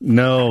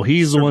 No,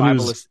 he's the one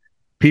who's Survivalist.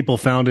 people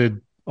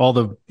founded all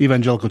the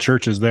evangelical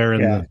churches there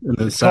in the It's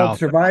called South.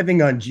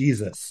 Surviving on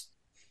Jesus.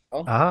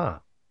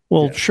 Ah.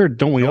 Well, sure,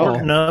 don't we all?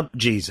 Orton up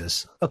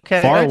Jesus.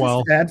 Okay. Can I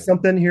Farwell. just add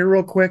something here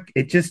real quick?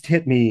 It just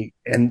hit me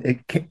and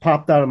it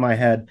popped out of my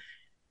head.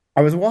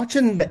 I was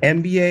watching the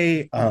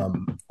NBA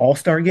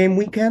All-Star Game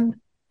weekend.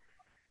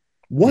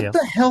 What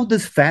the hell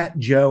does Fat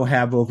Joe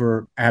have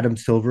over Adam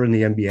Silver in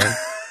the NBA?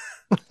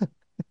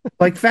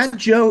 Like, Fat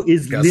Joe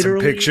is Got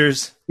literally some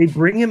pictures. They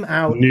bring him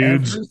out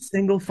Nudes. every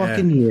single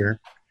fucking year.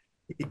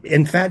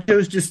 And Fat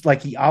Joe's just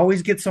like, he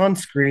always gets on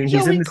screen.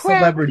 He's in the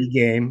celebrity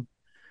game.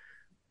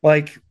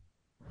 Like,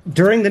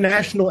 during the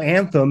national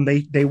anthem,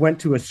 they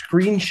went to a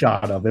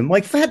screenshot of him.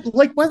 Like,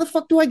 why the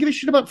fuck do I give a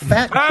shit about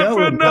Fat Joe?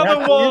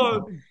 Another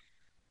one.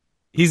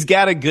 He's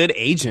got a good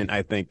agent,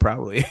 I think,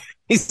 probably.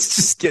 He's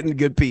just getting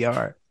good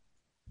PR.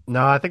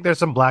 No, I think there's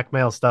some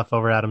blackmail stuff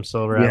over Adam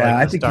Silver. Yeah,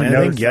 I think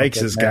Yikes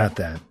has got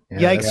that.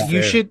 Yeah,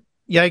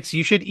 Yikes,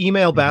 you should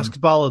email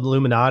Basketball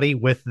Illuminati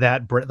with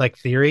that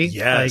theory.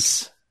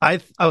 Yes.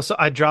 Like,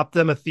 I dropped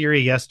them a theory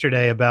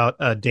yesterday about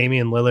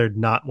Damian Lillard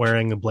not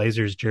wearing a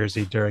Blazers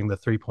jersey during the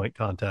 3-point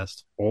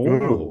contest.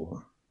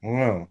 Oh.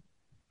 Wow.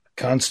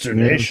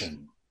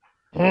 Consternation.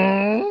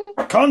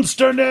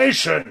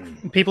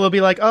 Consternation. People will be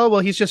like, oh, well,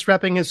 he's just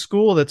repping his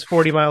school that's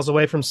 40 miles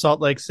away from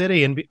Salt Lake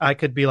City. And I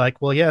could be like,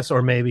 well, yes,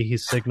 or maybe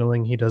he's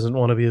signaling he doesn't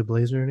want to be a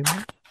Blazer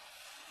anymore.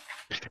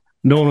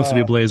 No one wants to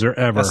be a Blazer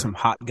ever. That's some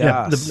hot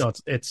gas. No,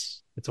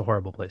 it's a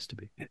horrible place to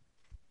be.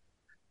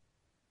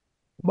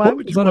 Why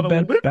would you not a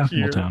bad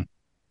basketball town?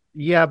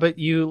 Yeah, but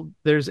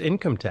there's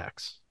income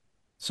tax.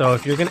 So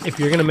if you're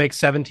gonna make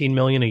 $17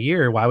 million a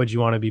year, why would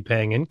you want to be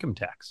paying income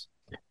tax?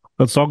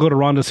 Let's all go to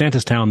Ron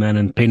DeSantis town then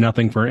and pay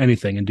nothing for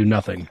anything and do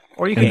nothing.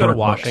 Or you could go to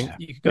Washington.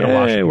 You could go to Hey,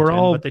 Washington. we're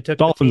all but they took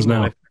Dolphins the team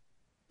now. away.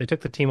 They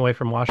took the team away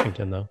from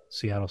Washington, though.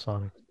 Seattle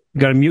Sonics.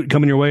 You got a mute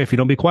coming your way if you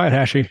don't be quiet,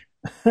 Hashi.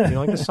 You don't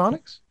like the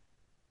Sonics?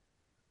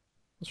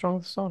 What's wrong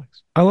with the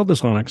Sonics? I love the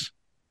Sonics.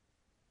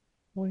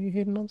 What are you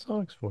hating on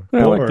Sonics for?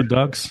 I like the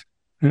Ducks.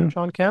 Yeah.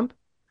 John Kemp?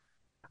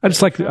 I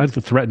like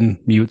to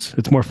threaten mutes.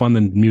 It's more fun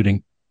than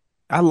muting.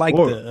 I like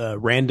the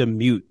random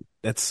mute.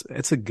 It's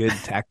a good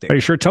tactic. Are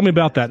you sure? Tell me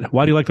about that.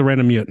 Why do you like the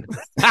random mute?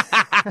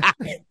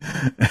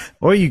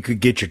 Or you could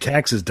get your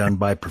taxes done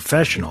by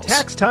professionals.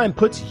 Tax time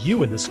puts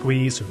you in the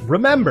squeeze.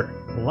 Remember,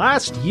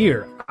 last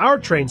year, our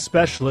trained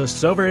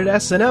specialists over at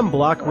S&M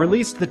Block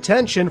released the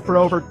tension for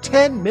over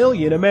 10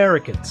 million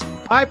Americans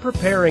by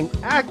preparing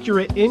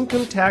accurate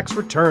income tax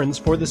returns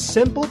for the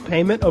simple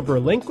payment of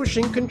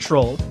relinquishing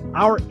control.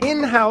 Our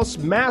in-house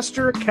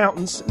master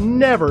accountants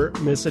never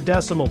miss a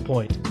decimal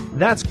point.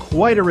 That's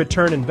quite a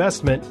return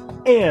investment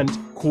and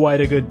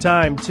quite a good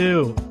time,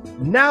 too.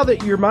 Now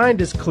that your mind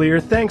is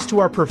clear thanks to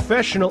our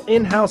professional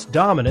in-house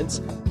dominance,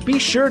 be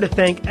sure to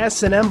thank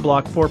S&M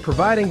Block for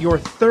providing your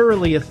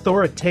thoroughly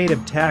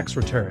authoritative tax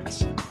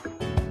returns.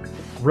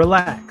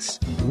 Relax.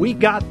 We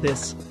got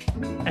this.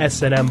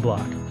 S&M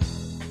Block.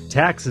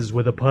 Taxes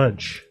with a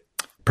punch.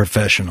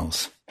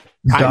 Professionals.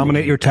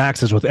 Dominate your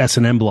taxes with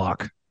S&M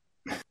Block.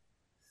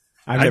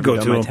 I've never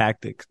done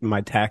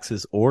my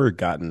taxes or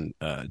gotten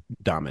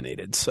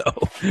dominated, so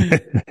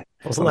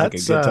Well,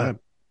 that's a good time.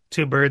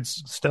 Two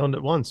birds stoned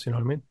at once, you know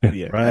what I mean?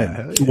 Yeah,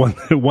 right.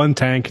 One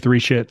tank, 3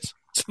 shits.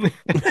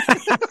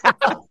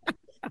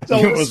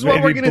 So this is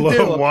what we're gonna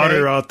blow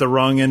water out the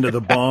wrong end of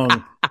the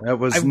bong. That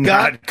was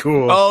not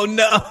cool. Oh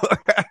no!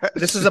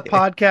 This is a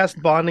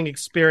podcast bonding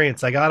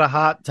experience. I got a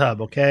hot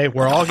tub. Okay,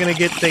 we're all gonna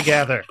get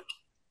together.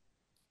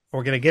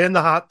 We're gonna get in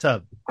the hot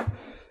tub.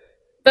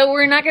 But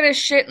we're not going to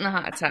shit in the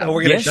hot tub. No,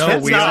 we're going to shit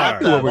in the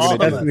hot tub.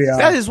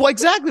 That is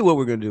exactly what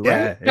we're going to do,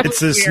 right? Yeah, it's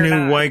this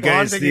new white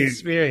guy's the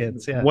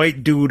experience. Yeah.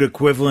 White dude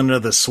equivalent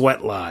of the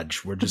sweat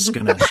lodge. We're just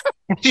going to...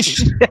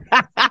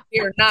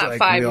 You're not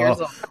 5 years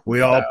old.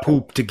 We all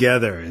poop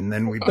together, and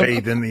then we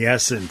bathe in the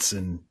essence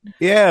and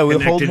we hold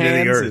hands to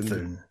the earth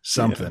and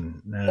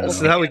something. Yeah.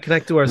 This is how we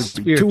connect to our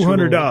spiritual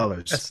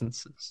 $200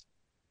 essences.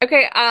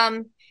 Okay,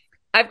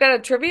 I've got a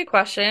trivia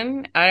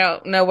question. I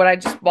don't know what I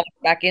just walked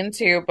back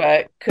into,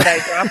 but could I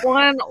drop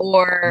one?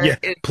 Or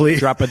please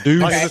drop a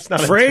dude. Okay.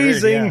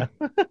 Phrasing.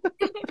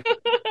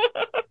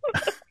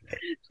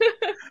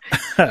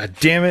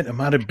 Damn it! I'm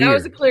out of beer. That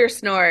was a clear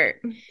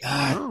snort, and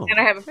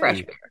I have a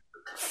fresh beer.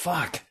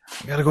 Fuck!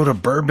 I gotta go to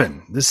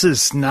bourbon. This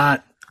is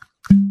not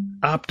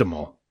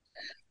optimal.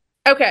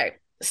 Okay,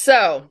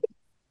 so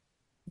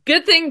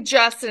good thing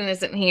Justin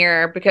isn't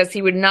here because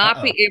he would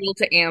not be able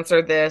to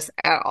answer this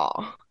at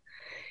all.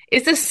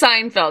 It's a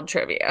Seinfeld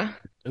trivia.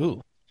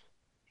 Ooh.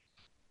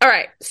 All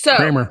right. So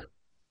Kramer.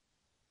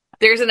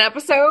 There's an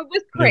episode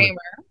with Kramer,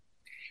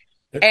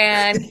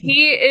 and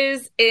he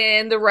is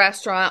in the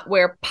restaurant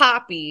where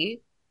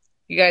Poppy,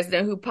 you guys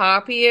know who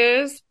Poppy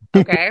is?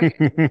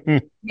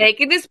 Okay.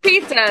 Making his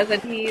pizzas,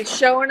 and he's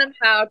showing him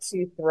how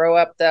to throw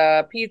up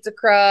the pizza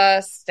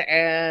crust,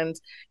 and,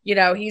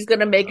 he's going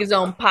to make his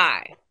own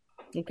pie.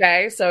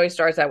 Okay. So he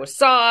starts out with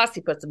sauce, he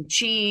puts some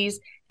cheese,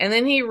 and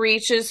then he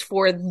reaches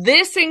for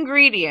this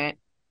ingredient,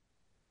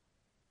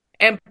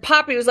 And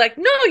Poppy was like,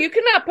 no, you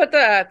cannot put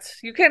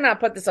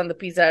this on the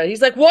pizza.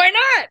 He's like, why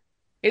not?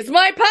 It's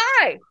my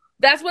pie.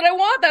 That's what I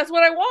want. That's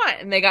what I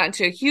want. And they got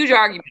into a huge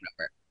argument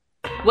over it.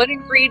 What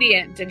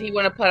ingredient did he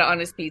want to put on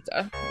his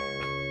pizza?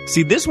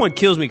 See, this one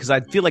kills me because I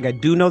feel like I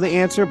do know the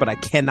answer, but I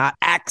cannot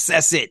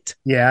access it.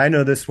 Yeah, I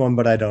know this one,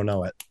 but I don't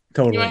know it.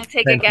 Totally. You want to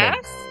take a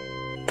guess?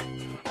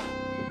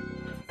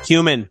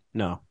 Human.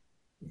 No.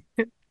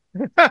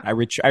 I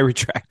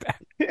retract that.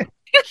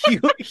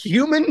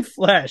 Human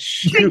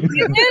flesh. Human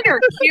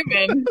or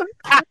Cuban?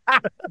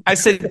 I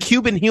said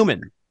Cuban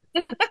human.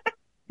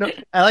 No,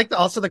 I like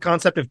also the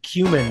concept of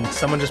cumin.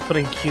 Someone just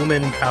putting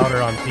cumin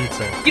powder on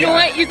pizza. You know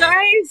what? You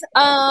guys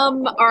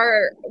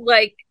are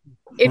like,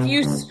 if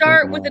you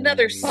start with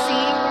another C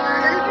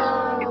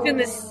word, it's in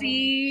the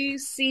C.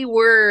 C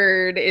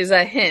word is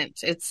a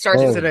hint. It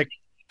starts with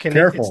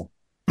careful.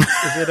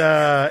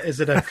 Is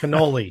it a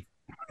cannoli?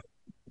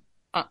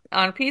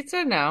 On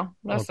pizza? No,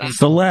 that's not.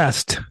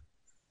 Celeste.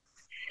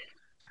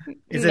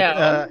 Is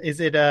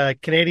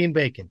it Canadian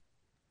bacon?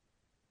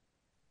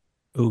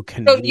 Ooh,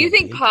 So do you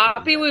think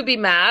Poppy would be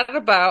mad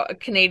about a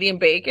Canadian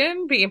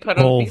bacon being put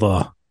on pizza?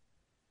 Vulva.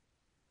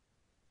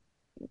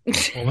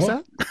 What was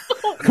that?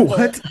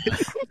 What?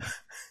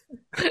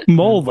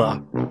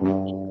 Mulva.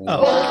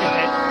 Oh,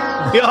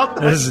 okay. Yep.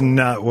 This is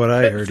not what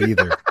I heard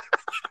either.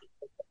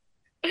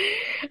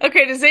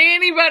 Okay, does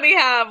anybody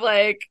have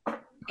like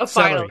a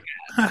final guess?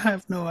 I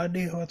have no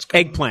idea what's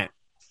going on. Eggplant.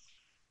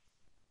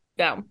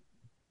 No.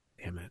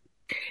 Damn it.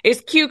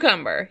 It's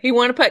cucumber. He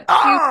wanted to put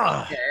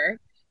cucumber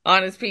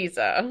on his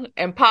pizza,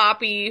 and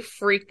Poppy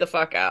freaked the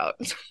fuck out.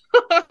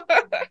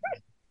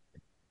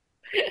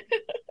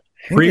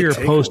 Pre or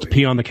post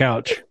pee on the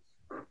couch?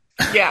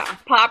 Yeah,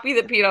 Poppy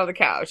that peed on the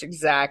couch.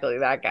 Exactly,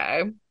 that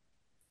guy.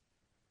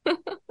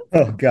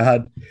 Oh,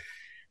 God.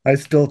 I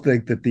still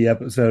think that the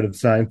episode of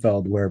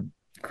Seinfeld where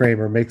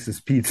Kramer makes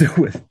his pizza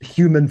with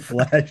human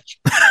flesh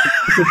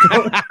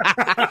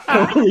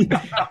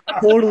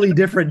totally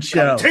different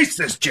show. Taste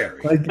this,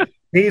 Jerry. Like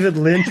David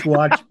Lynch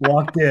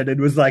walked in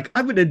and was like,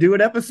 I'm going to do an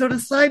episode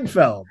of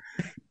Seinfeld.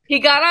 He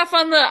got off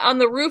on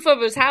the roof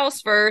of his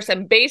house first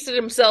and basted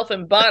himself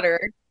in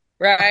butter,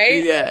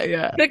 right?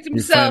 Yeah. Cooked You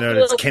himself find a out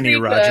little it's Kenny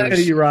pizza. Rogers.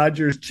 Kenny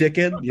Rogers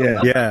chicken.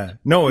 Yeah. Yeah.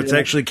 No, it's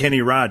actually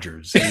Kenny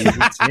Rogers.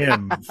 It's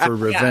him for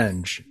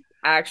revenge.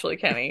 Actually,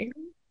 Kenny.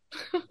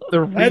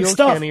 The real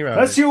Kenny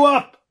Rogers. Mess you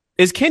up.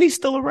 Is Kenny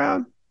still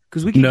around?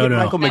 Because we can get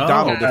Michael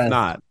McDonald if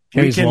not.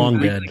 Kenny's long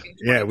dead.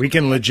 Yeah, we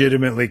can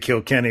legitimately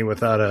kill Kenny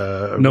without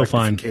a No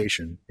fine.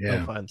 rectification. Yeah.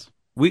 No fines.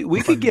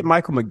 We could get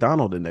Michael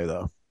McDonald in there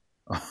though.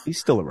 He's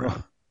still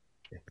around.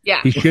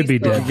 Yeah. He should be We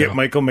dead. could get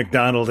Michael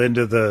McDonald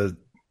into the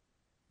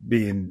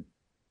being.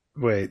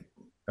 Wait.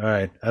 All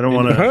right. I don't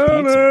want to.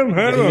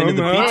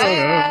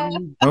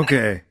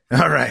 Okay.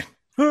 All right.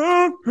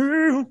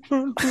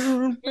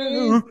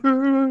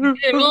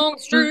 Long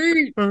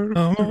Street.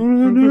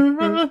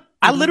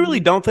 I literally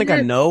don't think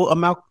I know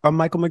a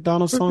Michael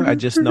McDonald song. I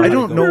just know. I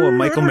don't know a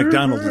Michael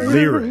McDonald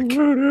lyric.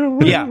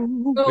 Yeah.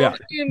 Yeah.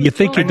 You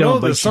think you I know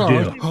don't, the but song.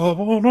 you do.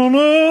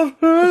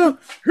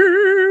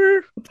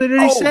 What did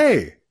he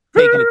say?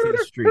 Taking it to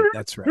the street.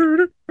 That's right.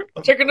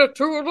 Taking it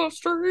to the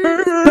street.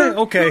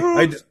 Okay.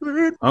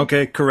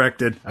 Okay,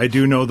 corrected. I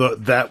do know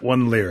that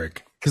one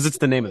lyric. Because it's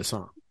the name of the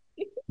song.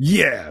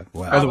 Yeah.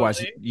 Wow.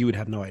 Otherwise, you would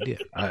have no idea.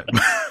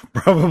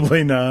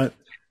 Probably not.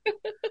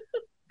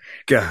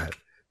 God.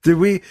 Did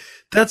we?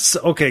 That's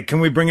okay. Can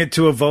we bring it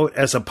to a vote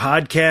as a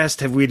podcast?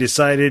 Have we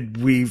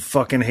decided we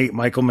fucking hate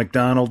Michael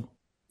McDonald?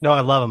 No,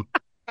 I love him.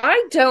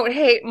 I don't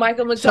hate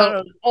Michael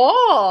McDonald at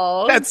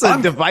all. That's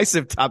a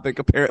divisive topic,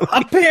 apparently.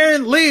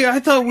 Apparently, I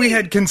thought we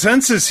had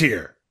consensus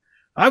here.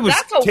 I was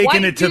That's a taking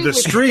white it to dude the with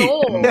street.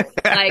 soul.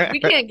 Like, we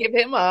can't give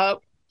him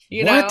up.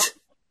 You know? What?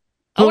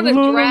 I want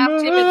to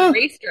draft him in the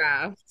race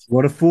draft.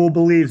 What a fool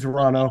believes,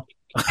 Rano.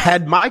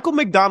 Had Michael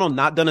McDonald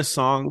not done a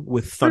song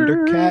with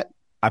Thundercat,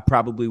 I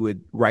probably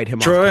would write him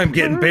Troy, off. I'm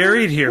getting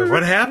buried here.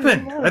 What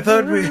happened? I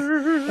thought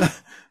the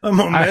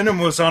momentum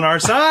was on our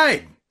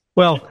side.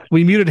 Well,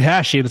 we muted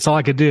Hashi. That's all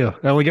I could do.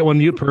 I only get one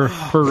mute per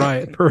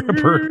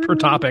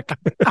topic.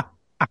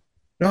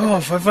 No,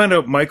 if I find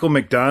out Michael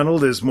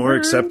McDonald is more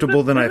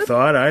acceptable than I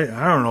thought, I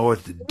don't know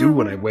what to do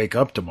when I wake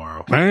up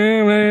tomorrow. Or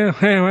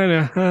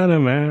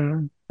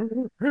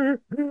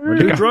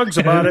do drugs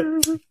about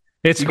it.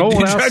 It's cold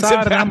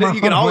outside.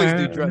 You can always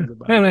do drugs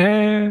about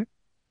it.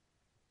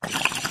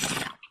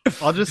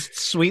 I'll just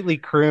sweetly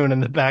croon in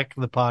the back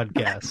of the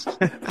podcast.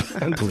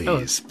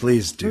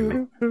 Please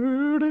do.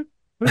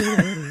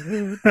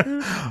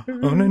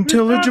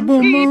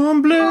 Unintelligible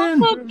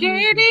mumbling.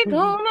 Forget it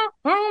on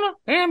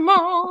and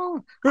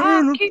more.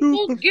 I keep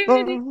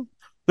forgetting.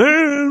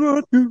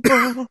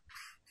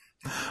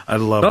 I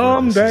love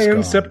Someday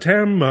in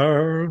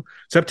September.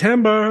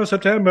 September.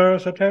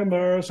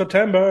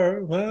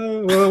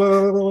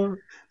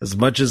 As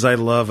much as I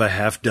love a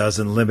half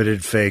dozen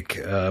limited fake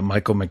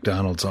Michael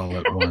McDonald's all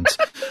at once,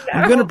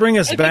 I'm going to bring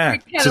us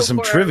back to some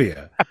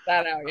trivia.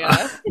 That out,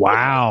 yeah.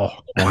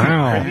 Wow.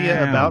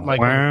 Trivia about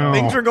Michael McDonald.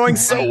 Things are going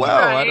so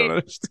well. I don't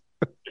understand.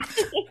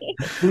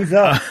 Who's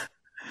up?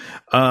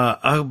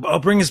 I'll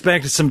bring us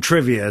back to some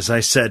trivia. As I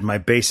said, my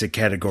basic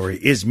category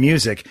is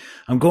music.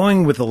 I'm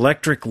going with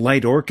Electric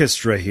Light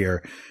Orchestra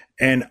here.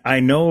 And I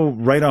know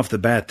right off the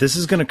bat, this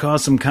is going to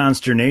cause some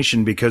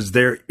consternation because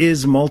there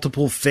is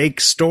multiple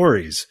fake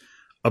stories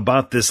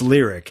about this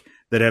lyric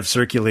that have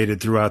circulated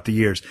throughout the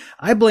years.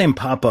 I blame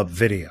Pop-Up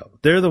Video.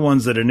 They're the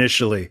ones that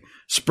initially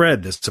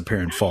spread this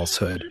apparent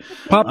falsehood.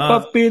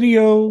 Pop-Up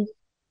Video.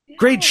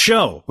 Great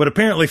show, but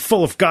apparently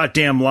full of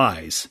goddamn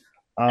lies.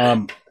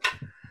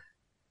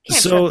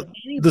 So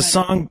the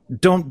song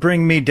Don't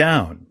Bring Me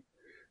Down,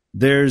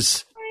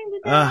 there's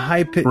a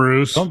high pitch.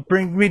 Bruce. Don't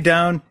bring me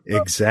down.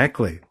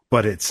 Exactly.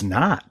 But it's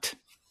not.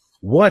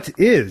 What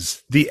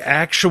is the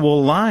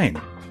actual line?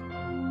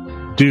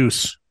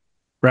 Deuce.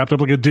 Wrapped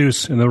up like a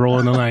deuce in the roll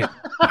in the night.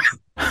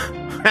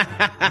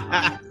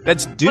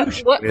 That's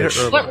douche.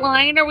 What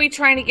line are we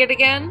trying to get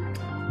again?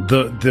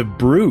 The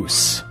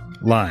Bruce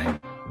line.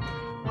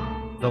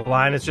 The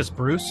line is just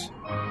Bruce.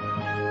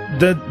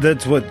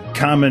 That's what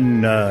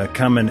common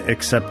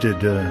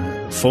accepted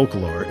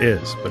folklore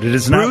is, but it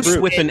is not Bruce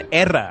with an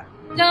era.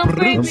 Don't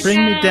bring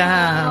me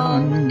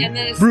down. And then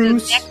it's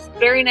Bruce. the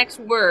very next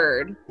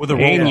word. With a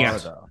Anya.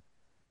 roll.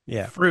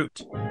 Yeah.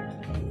 Fruit.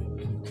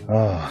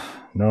 Oh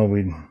no,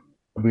 we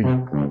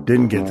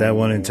didn't get that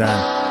one in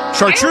time.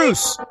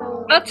 Chartreuse.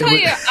 I'll tell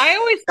you, I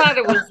always thought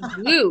it was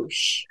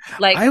whoosh.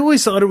 Like I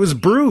always thought it was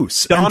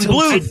Bruce. Don until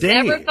Bluth.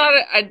 today. never thought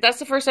it. That's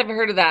the first I've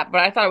heard of that,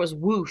 but I thought it was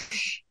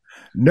whoosh.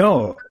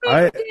 No,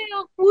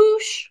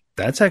 Whoosh.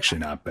 that's actually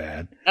not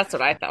bad. That's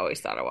what I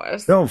always thought it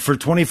was. No, for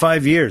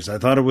 25 years, I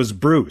thought it was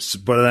Bruce,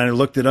 but then I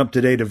looked it up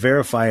today to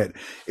verify it.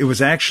 It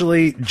was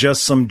actually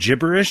just some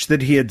gibberish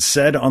that he had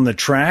said on the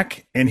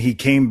track, and he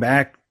came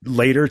back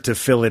later to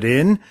fill it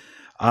in.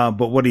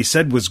 But what he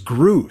said was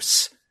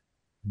Gruß,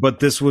 but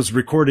this was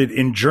recorded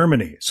in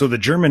Germany. So the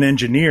German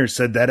engineer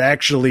said that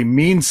actually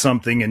means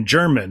something in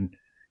German.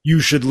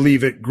 You should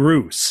leave it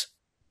Gruß.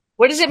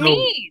 What does it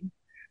mean?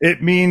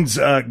 It means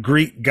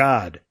Greek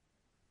god.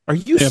 Are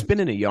you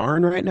spinning a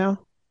yarn right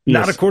now?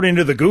 Not according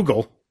to the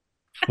Google.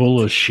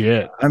 Full of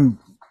shit.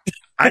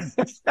 I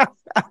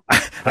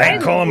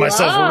ain't calling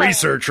myself a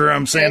researcher.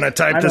 I'm saying I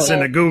typed this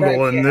into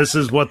Google, and this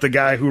is what the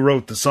guy who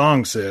wrote the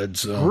song said.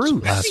 So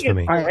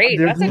Blasphemy. Great.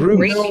 That's a There's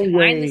great no behind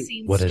way- the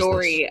scenes What is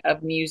story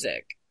of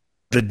music.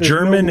 the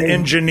German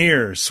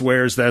engineer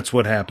swears that's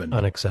what happened.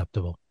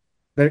 Unacceptable.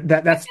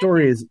 That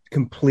story is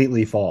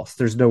completely false.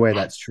 There's no way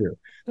that's true.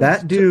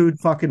 That dude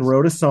fucking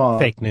wrote a song,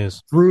 Fake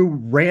news. threw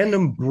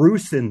random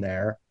Bruce in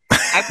there,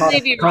 I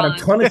believe you, got Ron. a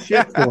ton of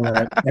shit for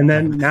it, and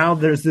then now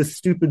there's this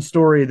stupid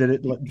story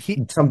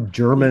that some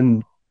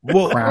German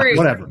crap,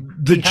 whatever.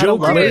 The Had a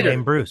joke lover later,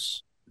 named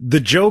Bruce.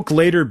 the joke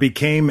later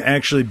became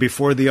actually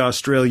before the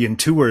Australian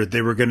tour,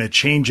 they were going to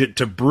change it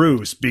to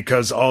Bruce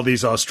because all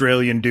these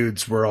Australian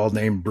dudes were all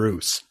named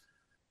Bruce,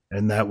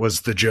 and that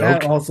was the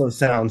joke. That also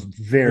sounds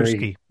very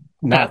Brewski.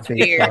 not That's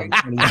based weird.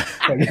 on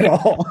anything at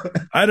all.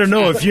 I don't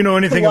know if you know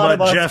anything A lot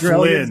about of Jeff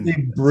Australians Lynne.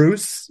 named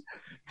Bruce.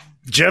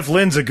 Jeff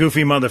Lynne's a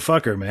goofy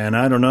motherfucker, man.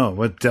 I don't know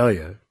what to tell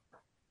you.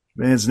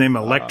 Man's name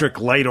Electric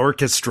Light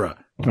Orchestra.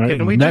 All right,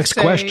 Can we next just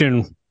say-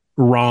 question,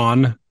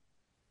 Ron.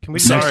 Can we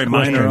Sorry,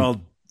 mine question. are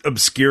all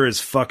obscure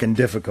as fucking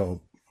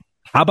difficult.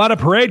 How about a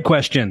parade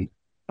question?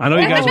 I know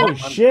you guys Oh will.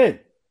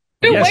 shit!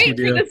 Been Yes, waiting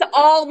you for do. this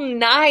all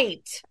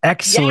night.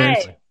 Excellent.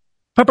 Yay.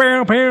 Pow,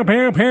 pow, pow,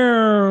 pow,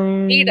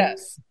 pow. Feed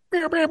us.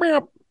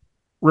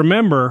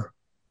 Remember,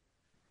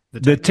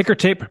 the ticker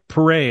tape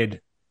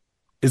parade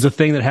is a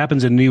thing that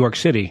happens in New York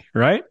City,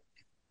 right?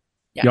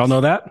 Yes. Y'all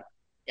know that?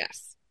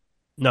 Yes.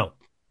 No.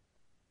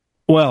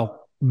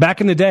 Well,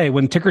 back in the day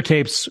when ticker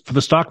tapes for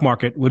the stock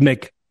market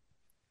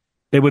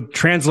they would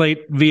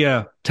translate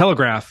via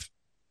telegraph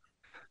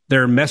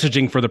their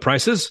messaging for the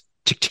prices.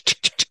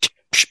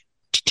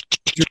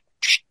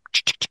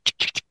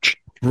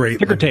 Great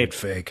Ticker living tape.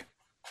 fake.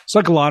 It's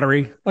like a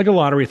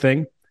lottery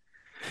thing.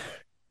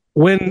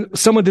 When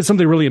someone did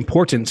something really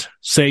important,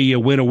 say you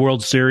win a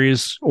World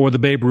Series, or the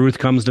Babe Ruth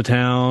comes to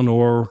town,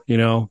 or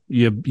you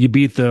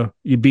beat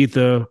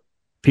the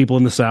people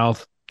in the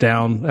South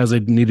down as they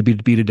need to be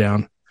beaten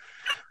down,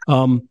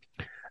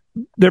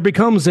 there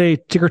becomes a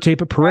ticker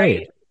tape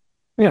parade.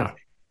 Yeah,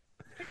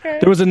 Okay.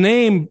 there was a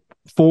name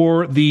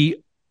for the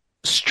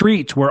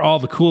street where all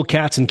the cool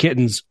cats and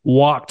kittens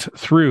walked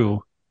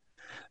through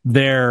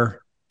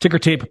their ticker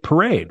tape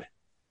parade.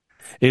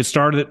 It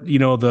started at,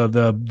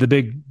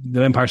 the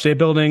Empire State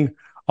Building,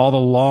 all the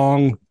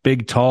long,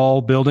 big,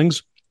 tall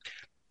buildings.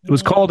 It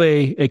was called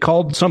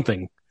called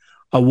something,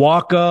 a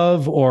walk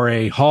of, or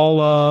a hall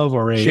of,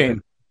 or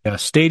a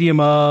stadium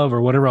of,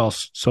 or whatever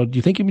else. So do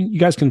you think you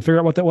guys can figure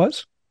out what that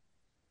was?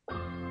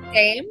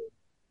 Game.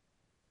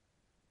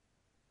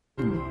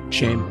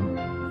 Shame.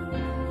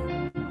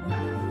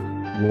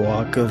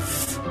 Walk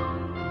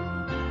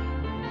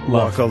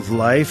of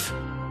life.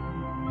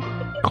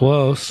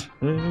 Close.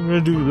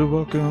 Do the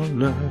walk of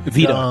life.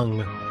 Vita. Dung.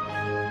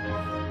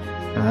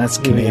 That's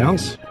Anything Canadian.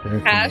 else?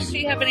 Ash, do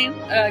you have any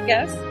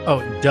guess?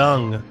 Oh,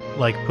 dung.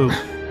 Like poop.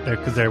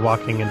 Because they're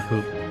walking in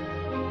poop.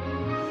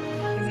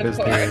 Is it Because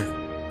chorus?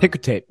 they're Ticker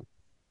tape.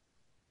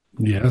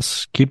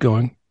 Yes. Keep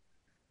going.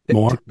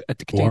 More.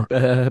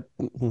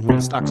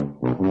 Stocks.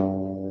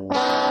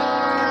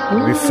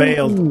 We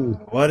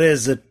failed. What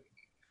is it?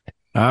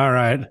 All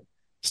right.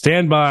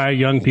 Stand by,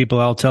 young people.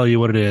 I'll tell you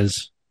what it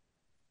is.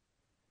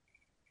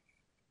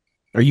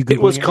 Are you?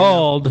 It was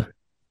called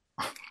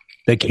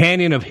the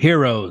Canyon of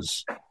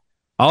Heroes.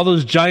 All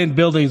those giant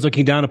buildings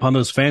looking down upon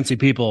those fancy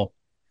people.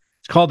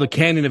 It's called the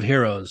Canyon of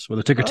Heroes, where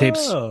the ticker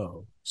tapes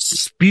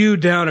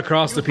spewed down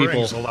across the people.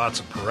 Brings lots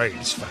of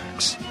parades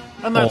facts.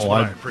 And that's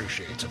what I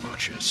appreciate so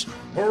much is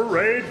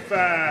parade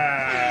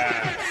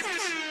facts.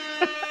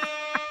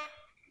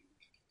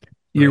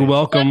 You're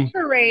welcome.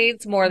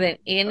 Parades more than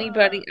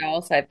anybody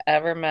else I've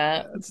ever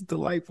met. That's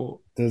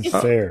delightful. That's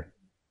fair.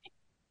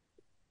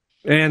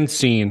 And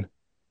scene.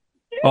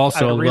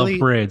 Also, I love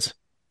parades.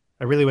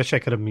 I really wish I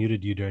could have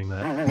muted you during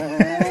that.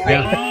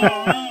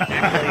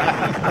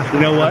 Yeah. You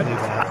know what?